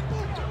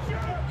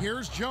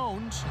 Here's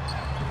Jones.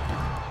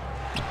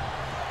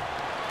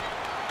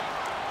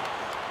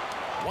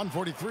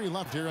 1:43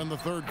 left here in the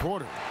third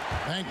quarter.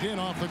 Banked in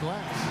off the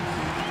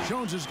glass.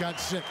 Jones has got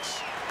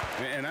 6.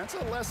 And that's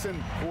a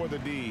lesson for the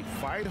D.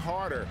 Fight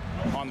harder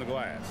on the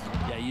glass.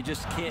 Yeah, you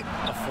just can't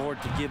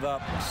afford to give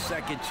up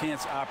second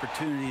chance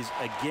opportunities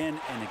again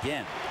and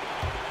again.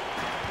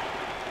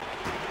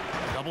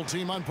 Double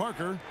team on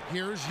Parker.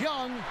 Here's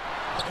Young.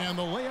 And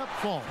the layup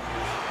falls.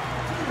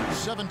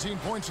 17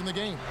 points in the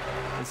game.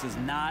 This is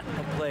not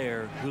a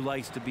player who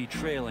likes to be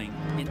trailing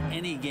in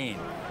any game.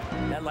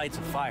 That lights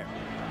a fire.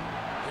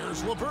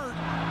 Here's LeVert.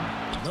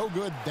 No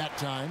good that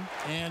time.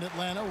 And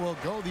Atlanta will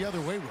go the other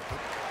way with it.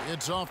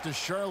 It's off to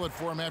Charlotte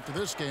for him after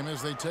this game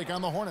as they take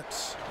on the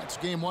Hornets. That's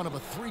game 1 of a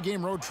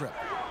 3-game road trip.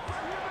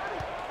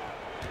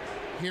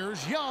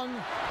 Here's Young.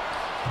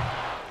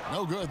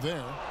 No good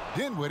there.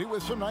 Dinwiddie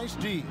with some nice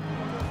D.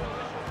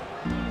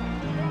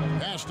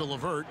 Pass to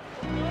LeVert.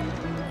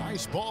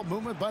 Nice ball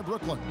movement by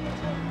Brooklyn.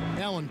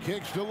 Allen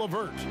kicks to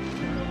LeVert.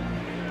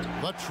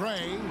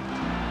 Latrey.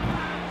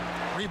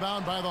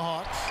 Rebound by the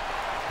Hawks.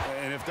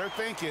 And if they're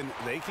thinking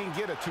they can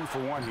get a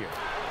 2-for-1 here.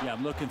 Yeah,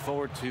 I'm looking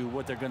forward to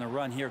what they're going to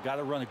run here. Got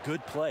to run a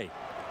good play.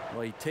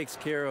 Well, he takes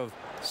care of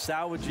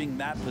salvaging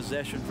that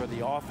possession for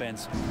the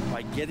offense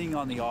by getting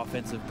on the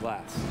offensive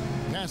glass.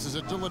 Passes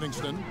it to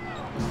Livingston.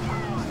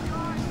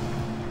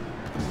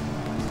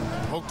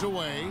 Poked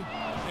away.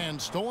 And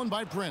stolen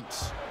by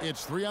Prince.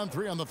 It's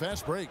 3-on-3 on the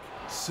fast break.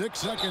 6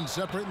 seconds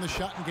separating the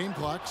shot and game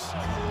clocks.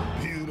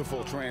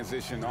 Beautiful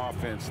transition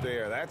offense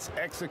there. That's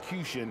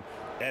execution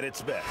at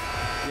its best.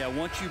 Yeah,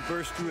 once you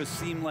burst through a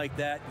seam like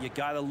that, you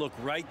got to look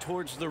right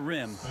towards the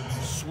rim.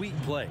 Sweet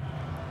play.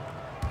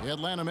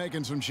 Atlanta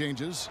making some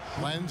changes.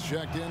 Lenz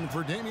checked in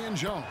for Damian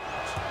Jones.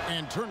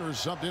 And Turner's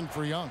subbed in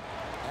for Young.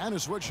 And a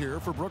switch here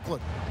for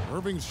Brooklyn.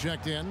 Irving's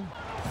checked in.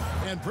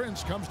 And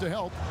Prince comes to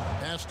help.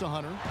 Pass to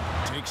Hunter.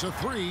 Takes a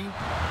 3.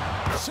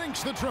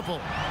 Sinks the triple.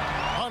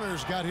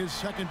 Hunter's got his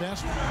second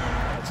basket.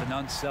 That's an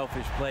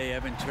unselfish play.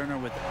 Evan Turner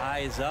with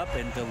eyes up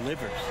and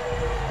delivers.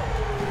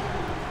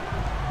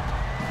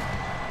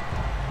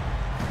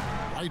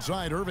 Right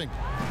side, Irving.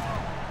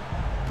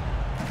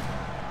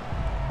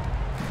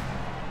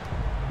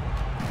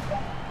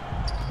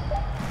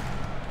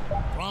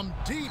 From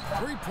deep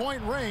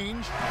three-point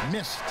range,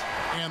 missed.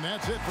 And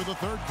that's it for the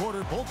third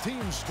quarter. Both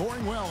teams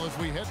scoring well as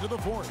we head to the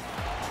fourth.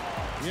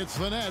 It's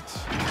the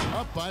Nets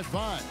up by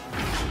 5.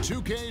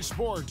 2K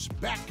Sports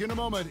back in a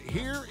moment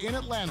here in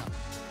Atlanta.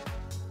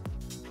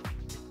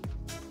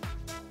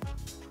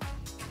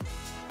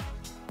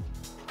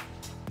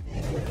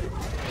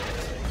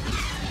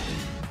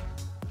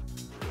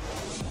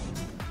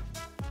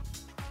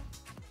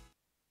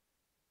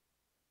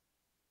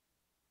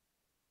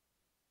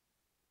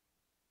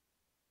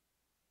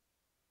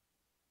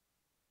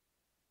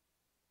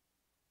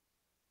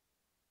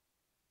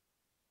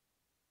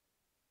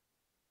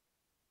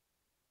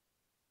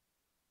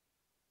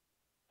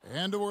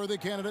 And a worthy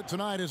candidate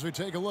tonight as we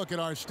take a look at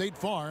our State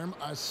Farm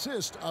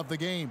assist of the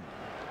game.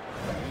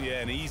 Yeah,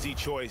 an easy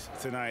choice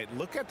tonight.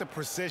 Look at the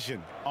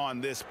precision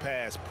on this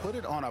pass. Put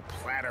it on a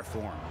platter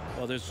for him.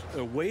 Well, there's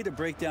a way to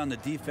break down the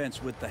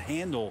defense with the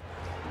handle,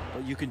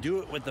 but you can do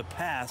it with the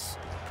pass.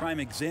 Prime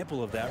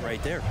example of that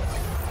right there.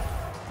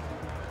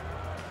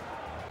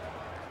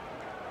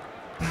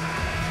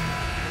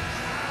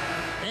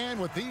 And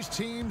with these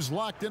teams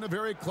locked in a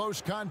very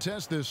close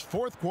contest, this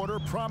fourth quarter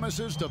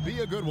promises to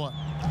be a good one.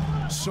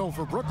 So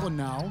for Brooklyn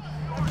now,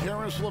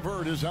 Karis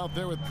LeVert is out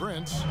there with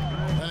Prince.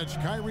 Then it's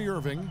Kyrie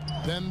Irving.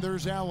 Then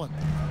there's Allen.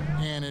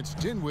 And it's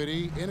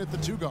Dinwiddie in at the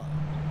 2 guard.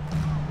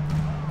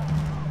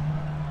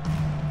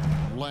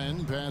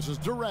 Len passes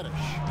to Reddish.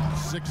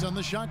 6 on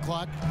the shot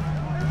clock.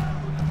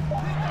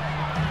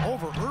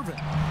 Over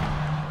Irving.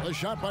 The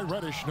shot by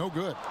Reddish, no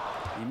good.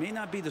 He may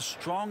not be the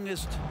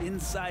strongest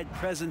inside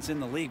presence in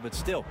the league, but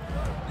still,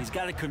 he's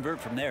got to convert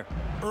from there.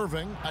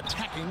 Irving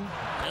attacking.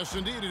 Yes,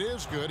 indeed, it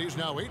is good. He's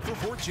now 8 for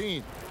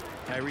 14.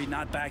 Kyrie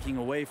not backing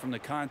away from the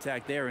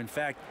contact there. In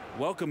fact,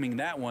 welcoming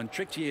that one,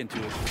 tricked you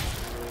into it.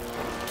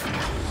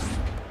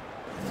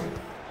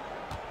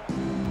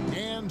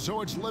 And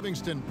so it's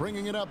Livingston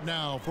bringing it up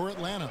now for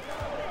Atlanta.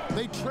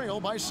 They trail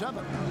by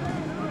 7.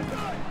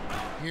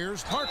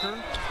 Here's Parker.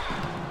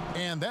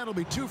 And that'll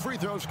be 2 free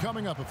throws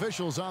coming up.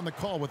 Officials on the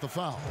call with the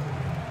foul.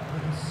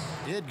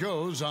 It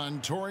goes on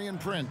Taurean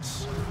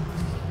Prince.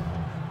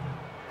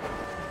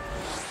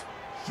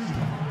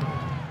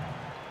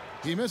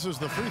 He misses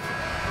the free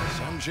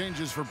throw. Some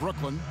changes for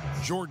Brooklyn.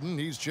 Jordan,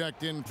 he's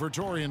checked in for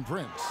Taurean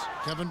Prince.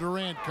 Kevin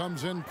Durant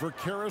comes in for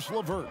Karis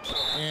LeVert.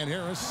 And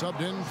Harris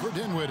subbed in for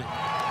Dinwiddie.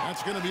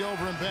 That's going to be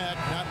over and back.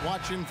 Not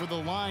watching for the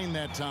line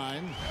that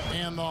time.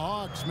 And the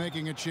Hawks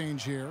making a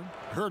change here.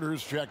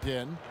 Herter's checked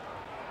in.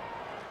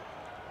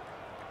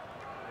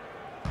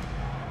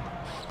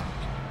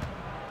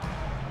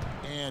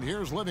 And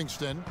here's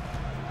Livingston.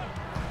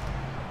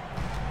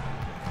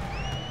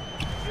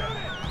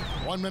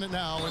 1 minute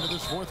now into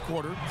this fourth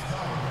quarter.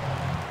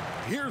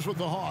 Here's what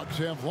the Hawks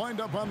have lined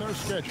up on their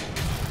schedule.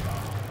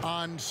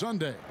 On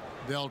Sunday,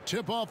 they'll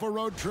tip off a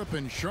road trip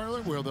in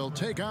Charlotte where they'll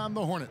take on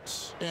the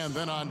Hornets. And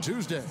then on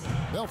Tuesday,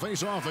 they'll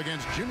face off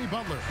against Jimmy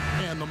Butler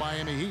and the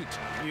Miami Heat.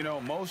 You know,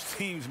 most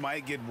teams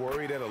might get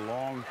worried at a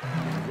long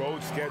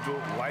road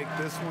schedule like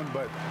this one,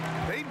 but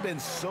they've been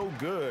so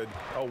good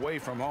away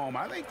from home.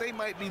 I think they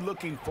might be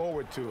looking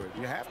forward to it.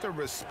 You have to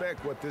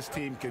respect what this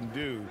team can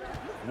do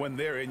when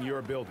they're in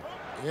your building.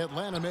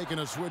 Atlanta making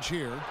a switch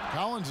here.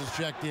 Collins is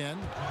checked in.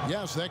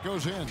 Yes, that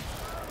goes in.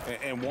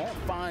 And won't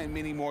find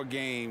many more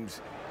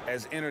games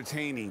as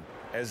entertaining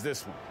as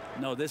this one.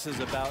 No, this is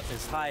about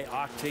as high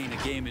octane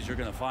a game as you're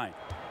going to find.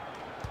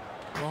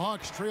 The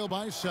Hawks trail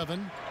by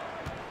 7.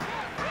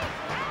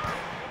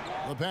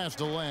 The pass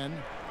to Len.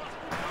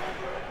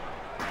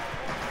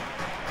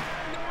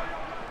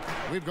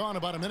 We've gone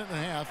about a minute and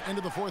a half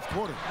into the fourth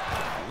quarter.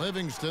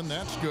 Livingston,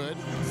 that's good.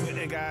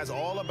 And guys,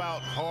 all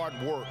about hard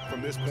work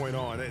from this point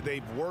on.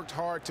 They've worked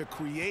hard to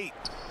create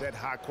that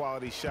high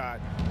quality shot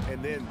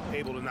and then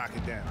able to knock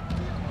it down.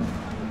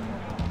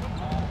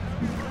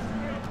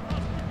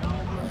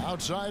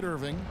 Outside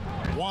Irving,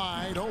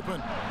 wide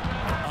open.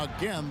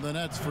 Again, the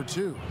Nets for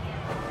 2.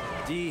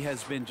 D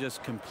has been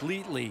just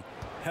completely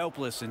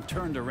helpless and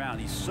turned around.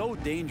 He's so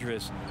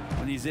dangerous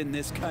when he's in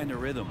this kind of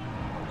rhythm.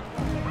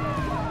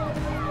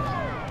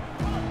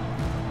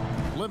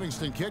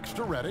 Livingston kicks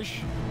to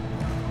Reddish.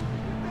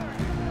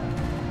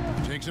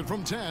 Takes it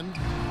from 10.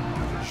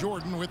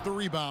 Jordan with the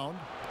rebound.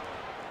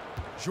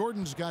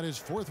 Jordan's got his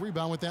 4th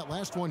rebound with that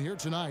last one here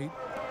tonight.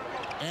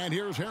 And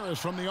here's Harris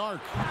from the arc.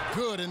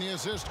 Good, and the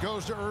assist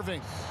goes to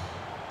Irving.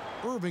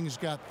 Irving's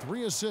got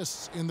 3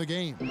 assists in the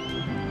game.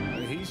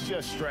 He's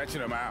just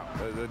stretching him out.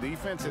 The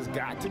defense has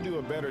got to do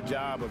a better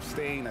job of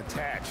staying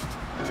attached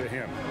to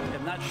him.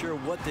 I'm not sure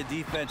what the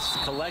defense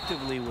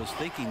collectively was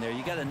thinking there.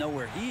 You got to know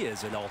where he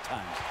is at all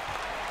times.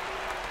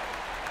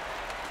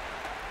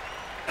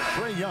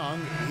 Trae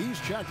Young, he's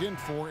checked in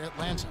for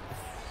Atlanta.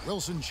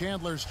 Wilson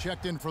Chandler's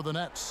checked in for the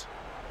Nets.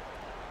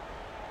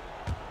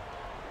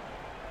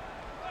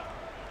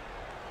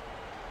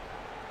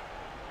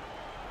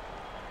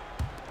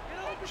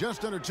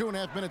 Just under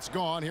 2.5 minutes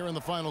gone here in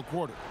the final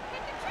quarter.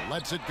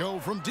 Lets it go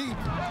from deep.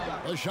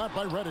 A shot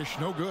by Reddish,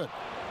 no good.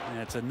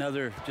 That's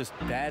another just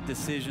bad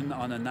decision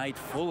on a night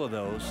full of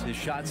those. His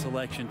shot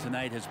selection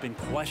tonight has been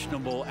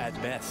questionable at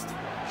best.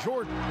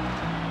 Jordan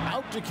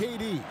out to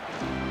KD.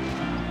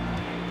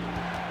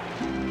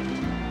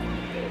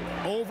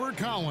 Over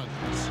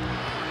Collins.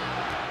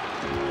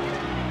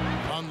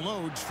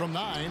 Unloads from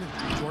 9.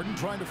 Jordan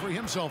trying to free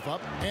himself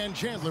up. And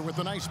Chandler with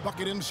a nice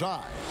bucket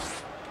inside.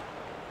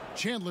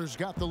 Chandler's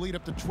got the lead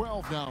up to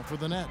 12 now for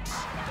the Nets.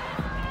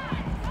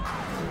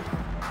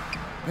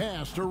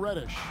 Pass to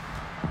Reddish.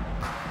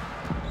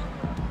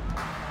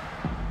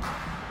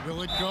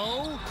 Will it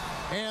go?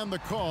 And the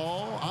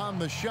call on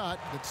the shot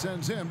that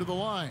sends him to the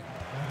line.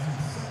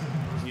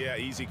 Yeah,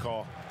 easy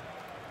call.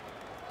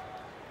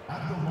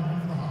 At the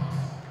line for the Hawks,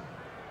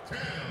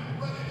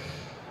 Tatum Reddish.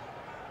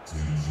 2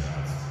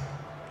 shots.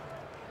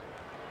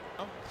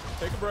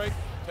 Take a break.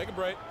 Take a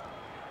break.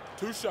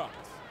 2 shots.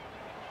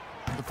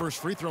 The first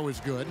free throw is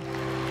good.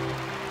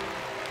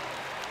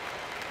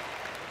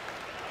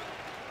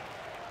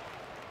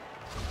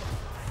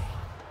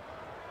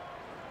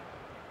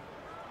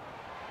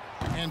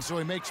 And so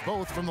he makes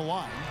both from the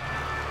line.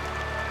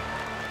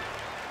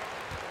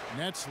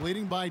 Nets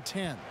leading by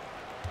 10.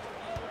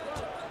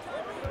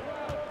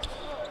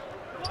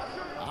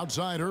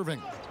 Outside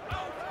Irving.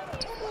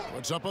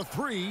 Puts up a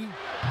 3.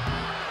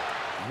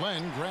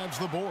 Len grabs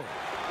the board.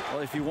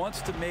 Well, if he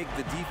wants to make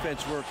the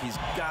defense work, he's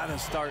got to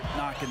start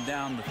knocking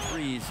down the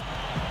threes.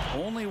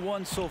 Only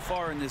one so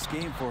far in this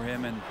game for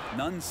him, and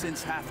none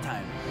since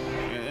halftime.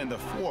 And the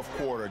 4th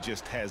quarter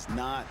just has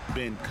not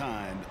been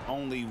kind.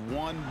 Only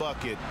 1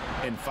 bucket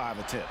in 5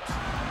 attempts.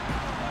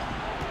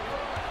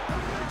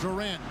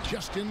 Durant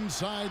just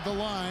inside the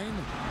line.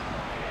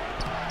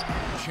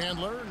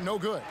 Chandler, no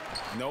good.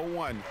 No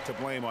one to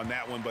blame on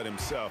that one but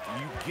himself.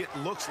 You get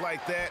looks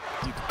like that,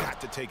 you've got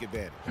to take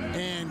advantage.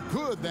 And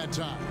good that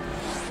time.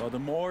 Well, the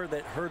more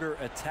that Herter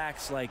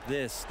attacks like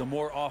this, the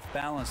more off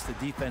balance the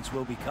defense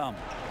will become.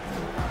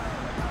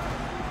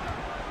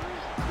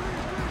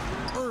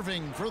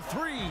 Irving for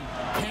 3.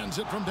 Hands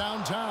it from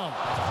downtown.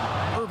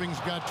 Irving's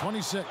got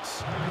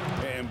 26.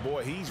 And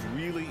boy, he's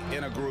really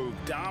in a groove.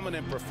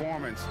 Dominant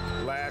performance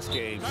last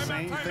game.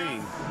 Same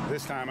thing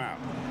this time out.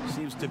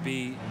 Seems to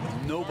be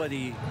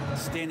nobody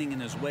standing in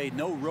his way.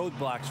 No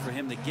roadblocks for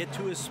him to get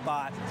to his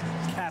spot,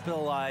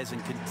 capitalize,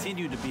 and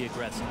continue to be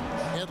aggressive.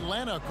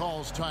 Atlanta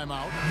calls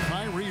timeout.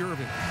 Kyrie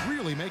Irving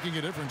really making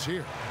a difference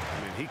here.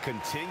 I mean, he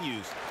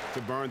continues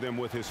to burn them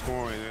with his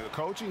scoring. And the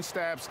coaching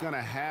staff's going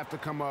to have to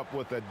come up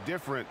with a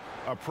different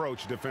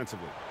approach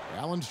defensively.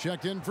 Allen's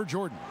checked in for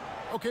Jordan.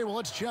 Okay, well,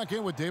 let's check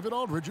in with David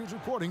Aldridge, who's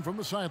reporting from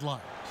the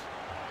sidelines.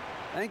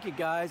 Thank you,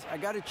 guys. I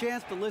got a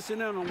chance to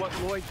listen in on what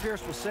Lloyd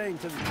Pierce was saying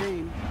to the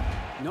team.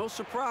 No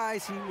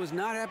surprise, he was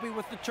not happy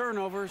with the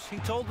turnovers. He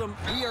told them,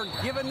 we are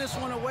giving this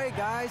one away,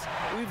 guys.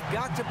 We've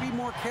got to be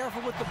more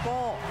careful with the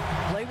ball,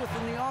 play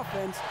within the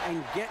offense,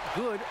 and get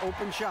good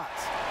open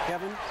shots.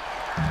 Kevin?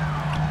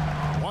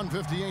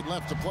 1:58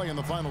 left to play in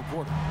the final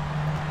quarter.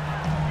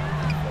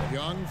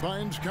 Young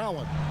finds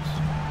Collins.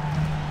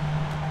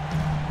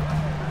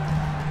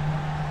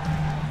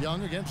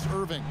 Young against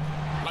Irving.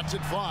 Lets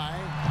it fly.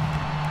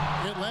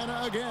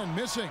 Atlanta again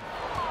missing.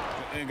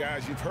 And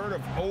guys, you've heard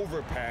of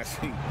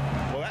overpassing.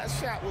 Well, that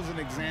shot was an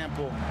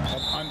example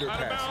of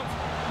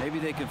underpassing. Maybe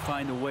they can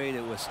find a way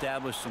to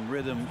establish some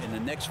rhythm in the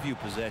next few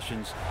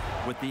possessions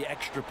with the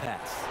extra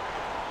pass.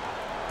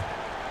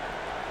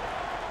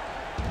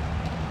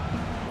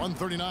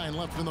 1:39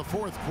 left in the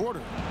 4th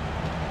quarter.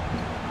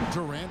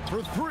 Durant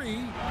for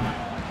 3.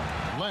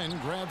 Len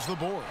grabs the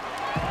board.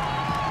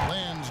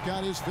 Len's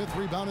got his 5th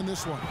rebound in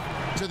this one.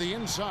 To the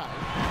inside.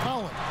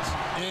 Collins.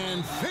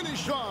 And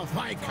finished off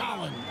by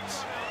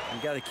Collins.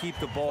 You got to keep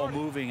the ball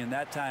moving, and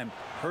that time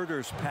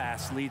Herter's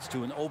pass leads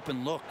to an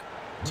open look.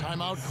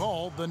 Timeout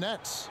called the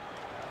Nets.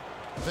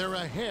 They're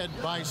ahead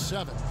by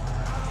 7.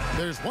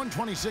 There's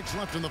 1:26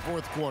 left in the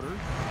 4th quarter.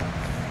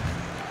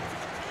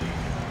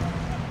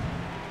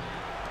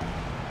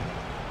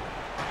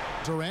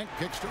 Durant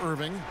kicks to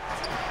Irving.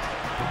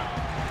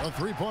 A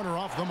 3-pointer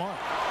off the mark.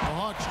 The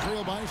Hawks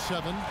trail by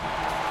 7.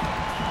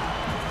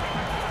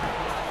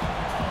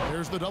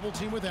 There's the double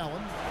team with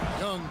Allen.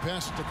 Young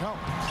passes to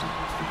Collins.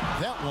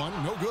 That one,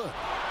 no good.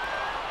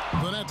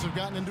 The Nets have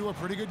gotten into a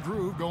pretty good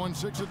groove, going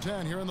 6 of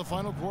 10 here in the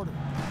final quarter.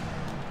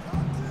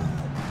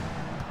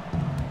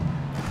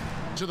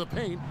 To the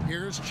paint,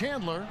 here's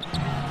Chandler.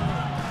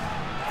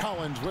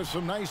 Collins with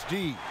some nice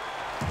D.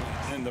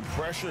 And the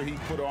pressure he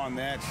put on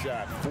that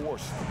shot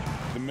forced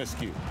the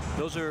miscue.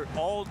 Those are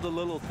all the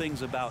little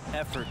things about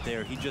effort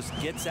there. He just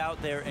gets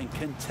out there and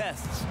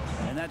contests,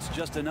 and that's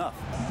just enough.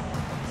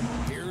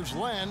 Here's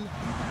Len.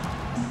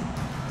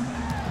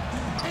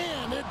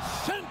 And it's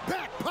sent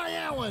back by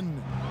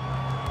Allen.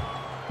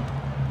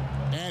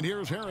 And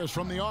here's Harris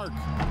from the arc.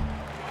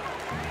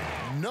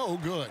 No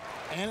good.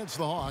 And it's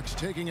the Hawks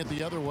taking it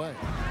the other way.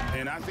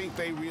 And I think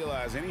they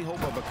realize any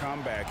hope of a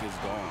comeback is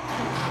gone.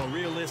 Well,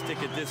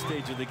 realistic at this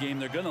stage of the game,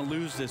 they're going to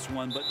lose this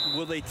one, but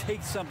will they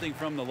take something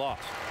from the loss?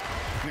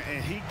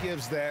 And he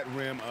gives that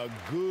rim a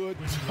good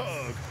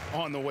tug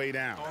on the way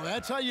down. Oh,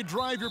 that's how you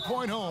drive your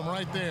point home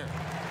right there.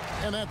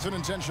 And that's an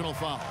intentional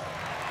foul.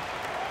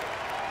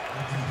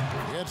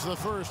 It's the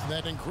first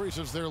that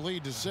increases their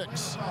lead to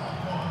 6.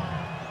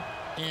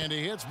 And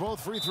he hits both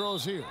free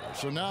throws here.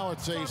 So now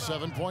it's a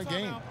 7-point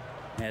game.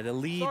 Yeah, the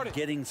lead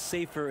getting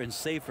safer and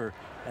safer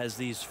as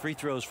these free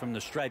throws from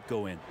the stripe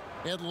go in.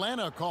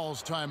 Atlanta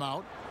calls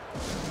timeout.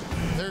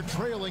 They're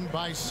trailing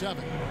by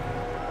 7.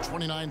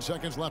 29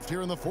 seconds left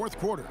here in the fourth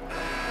quarter.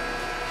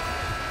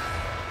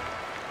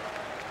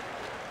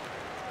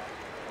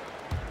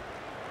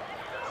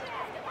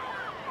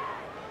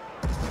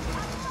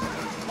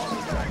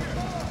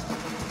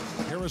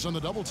 Harris on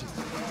the double team.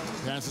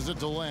 Passes it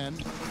to Len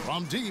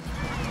from deep.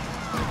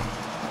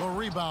 A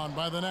rebound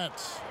by the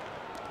Nets.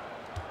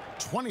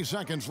 20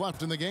 seconds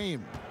left in the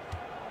game.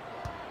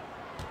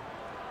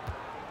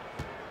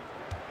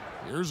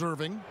 Here's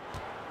Irving.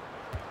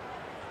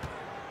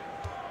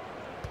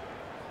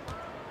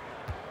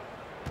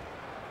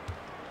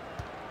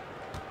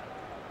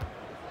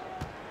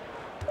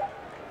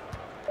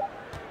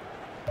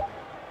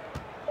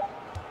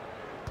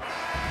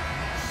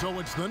 So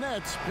it's the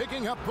Nets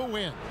picking up the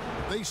win.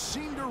 They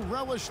seem to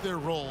relish their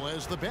role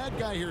as the bad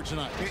guy here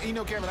tonight. You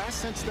know, Kevin, I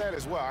sense that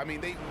as well. I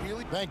mean, they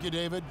really... Thank you,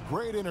 David.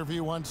 Great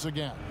interview once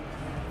again.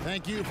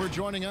 Thank you for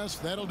joining us.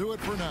 That'll do it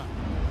for now.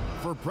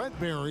 For Brent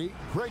Barry,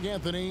 Greg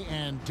Anthony,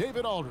 and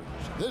David Aldridge,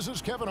 this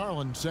is Kevin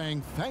Harlan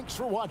saying thanks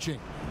for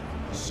watching.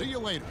 See you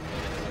later.